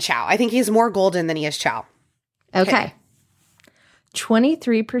and then Chow. I think he's more Golden than he is Chow. Okay.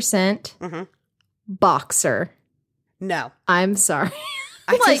 23% boxer. No. I'm sorry.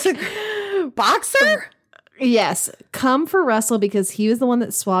 I disagree. Boxer? Yes. Come for Russell because he was the one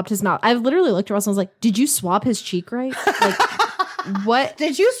that swabbed his mouth. I literally looked at Russell and was like, did you swab his cheek right? Like, what?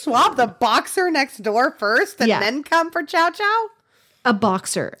 Did you swab the boxer next door first and then come for Chow Chow? A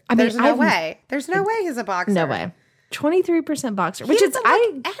boxer. I There's mean, no way. There's no way he's a boxer. No way. 23% boxer, which He is doesn't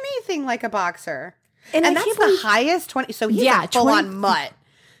look anything like a boxer. And I that's can't the believe- highest 20. So he's Yeah, a full-on mutt.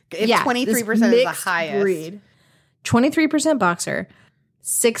 If 23% is the mixed highest. breed. 23% boxer,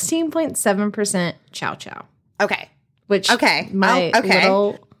 16.7% chow chow. Okay. Which Okay. my Okay.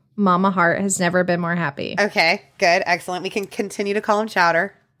 little Mama Heart has never been more happy. Okay, good. Excellent. We can continue to call him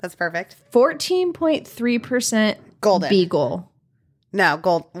Chowder. That's perfect. 14.3% Golden. Beagle. No,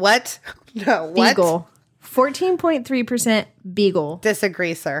 gold. What? No, what? Beagle. 14.3% Beagle.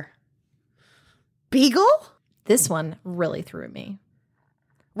 Disagree, sir. Beagle? This one really threw me.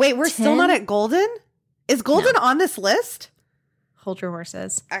 Wait, we're still not at Golden? Is Golden on this list? Hold your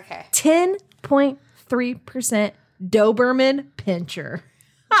horses. Okay. 10.3% Doberman Pinscher.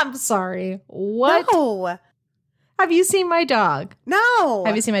 I'm sorry. What? No. Have you seen my dog? No.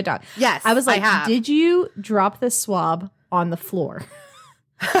 Have you seen my dog? Yes, I was like, I have. did you drop the swab on the floor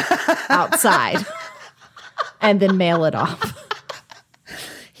outside and then mail it off?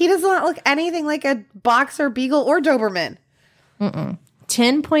 He does not look anything like a boxer, beagle, or Doberman.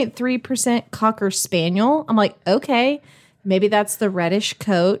 10.3% Cocker Spaniel. I'm like, okay, maybe that's the reddish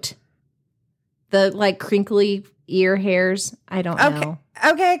coat. The like crinkly ear hairs. I don't know.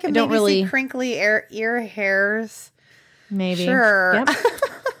 Okay, I can don't maybe really see crinkly ear hairs. Maybe. Sure. Yep.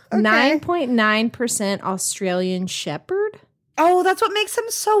 9.9% Australian Shepherd. Oh, that's what makes him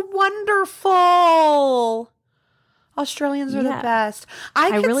so wonderful. Australians are the best.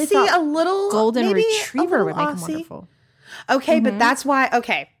 I could really see thought a little Golden maybe Retriever a would little make him Aussie. wonderful. Okay, but that's why.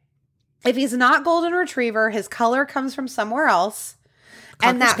 Okay, if he's not Golden Retriever, his color comes from somewhere else,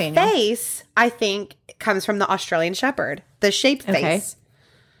 and Cocker that Spaniel. face, I think, comes from the Australian Shepherd. The shaped face.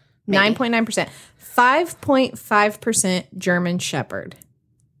 9.9%. 5.5% German Shepherd.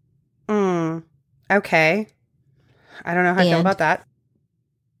 Okay. I don't know how I feel And about that.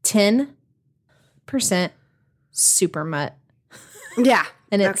 10% Super Mutt. Yeah.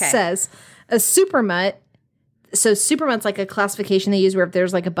 And it says a Super Mutt. So Super Mutt's like a classification they use where if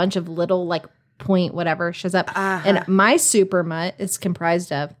there's like a bunch of little like point whatever shows up. And my Super Mutt is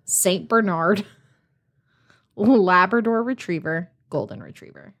comprised of Saint Bernard, Labrador Retriever, Golden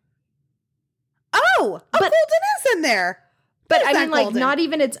Retriever. Oh, a Golden is in there. But Is I that mean, like, Golden? not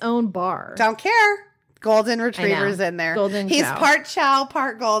even its own bar. Don't care. Golden Retriever's in there. Golden He's Chow. part Chow,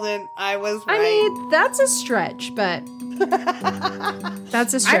 part Golden. I was right. I mean, that's a stretch, but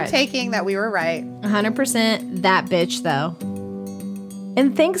that's a stretch. I'm taking that we were right. 100% that bitch, though.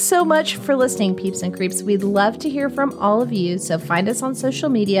 And thanks so much for listening, Peeps and Creeps. We'd love to hear from all of you, so find us on social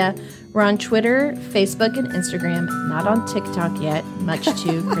media. We're on Twitter, Facebook, and Instagram. Not on TikTok yet, much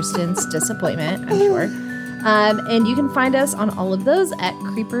to Kristen's disappointment, I'm sure. And you can find us on all of those at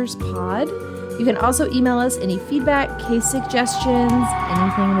Creepers Pod. You can also email us any feedback, case suggestions,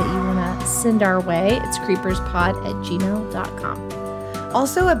 anything that you want to send our way. It's creeperspod@gmail.com.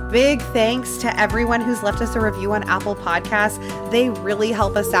 Also, a big thanks to everyone who's left us a review on Apple Podcasts. They really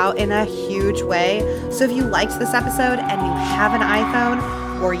help us out in a huge way. So if you liked this episode and you have an iPhone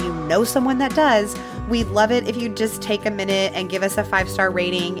or you know someone that does, we'd love it if you just take a minute and give us a 5-star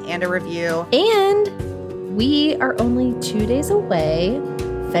rating and a review. And we are only 2 days away.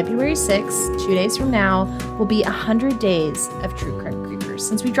 February 6th, 2 days from now, will be 100 days of True Crime Creepers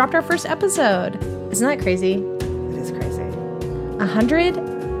since we dropped our first episode. Isn't that crazy? It is crazy. 100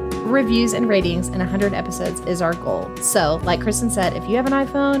 reviews and ratings and 100 episodes is our goal. So, like Kristen said, if you have an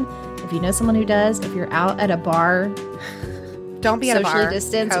iPhone, if you know someone who does, if you're out at a bar, don't be at a bar. Socially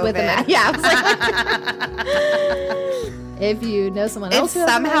distanced with a mask. Yeah, I was like, if you know someone else, if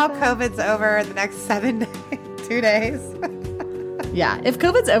somehow COVID's over in the next 2 days. Yeah, if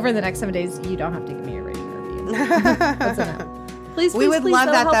COVID's over in the next 7 days, you don't have to give me a rating or review. That's enough. Please, we would love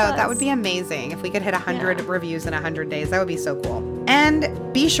that, help though. us. That would be amazing if we could hit 100 reviews in 100 days. That would be so cool. And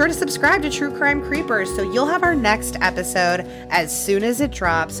be sure to subscribe to True Crime Creepers so you'll have our next episode as soon as it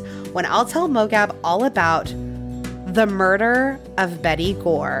drops, when I'll tell Mogab all about the murder of Betty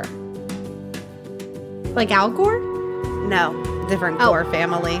Gore. Like Al Gore? No, different Gore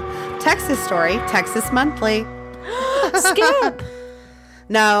family. Texas story, Texas Monthly. Skip.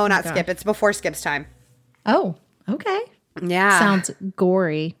 No, not Skip. It's before Skip's time. Oh, okay. Yeah. Sounds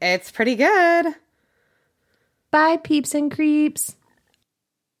gory. It's pretty good. Bye, peeps and creeps.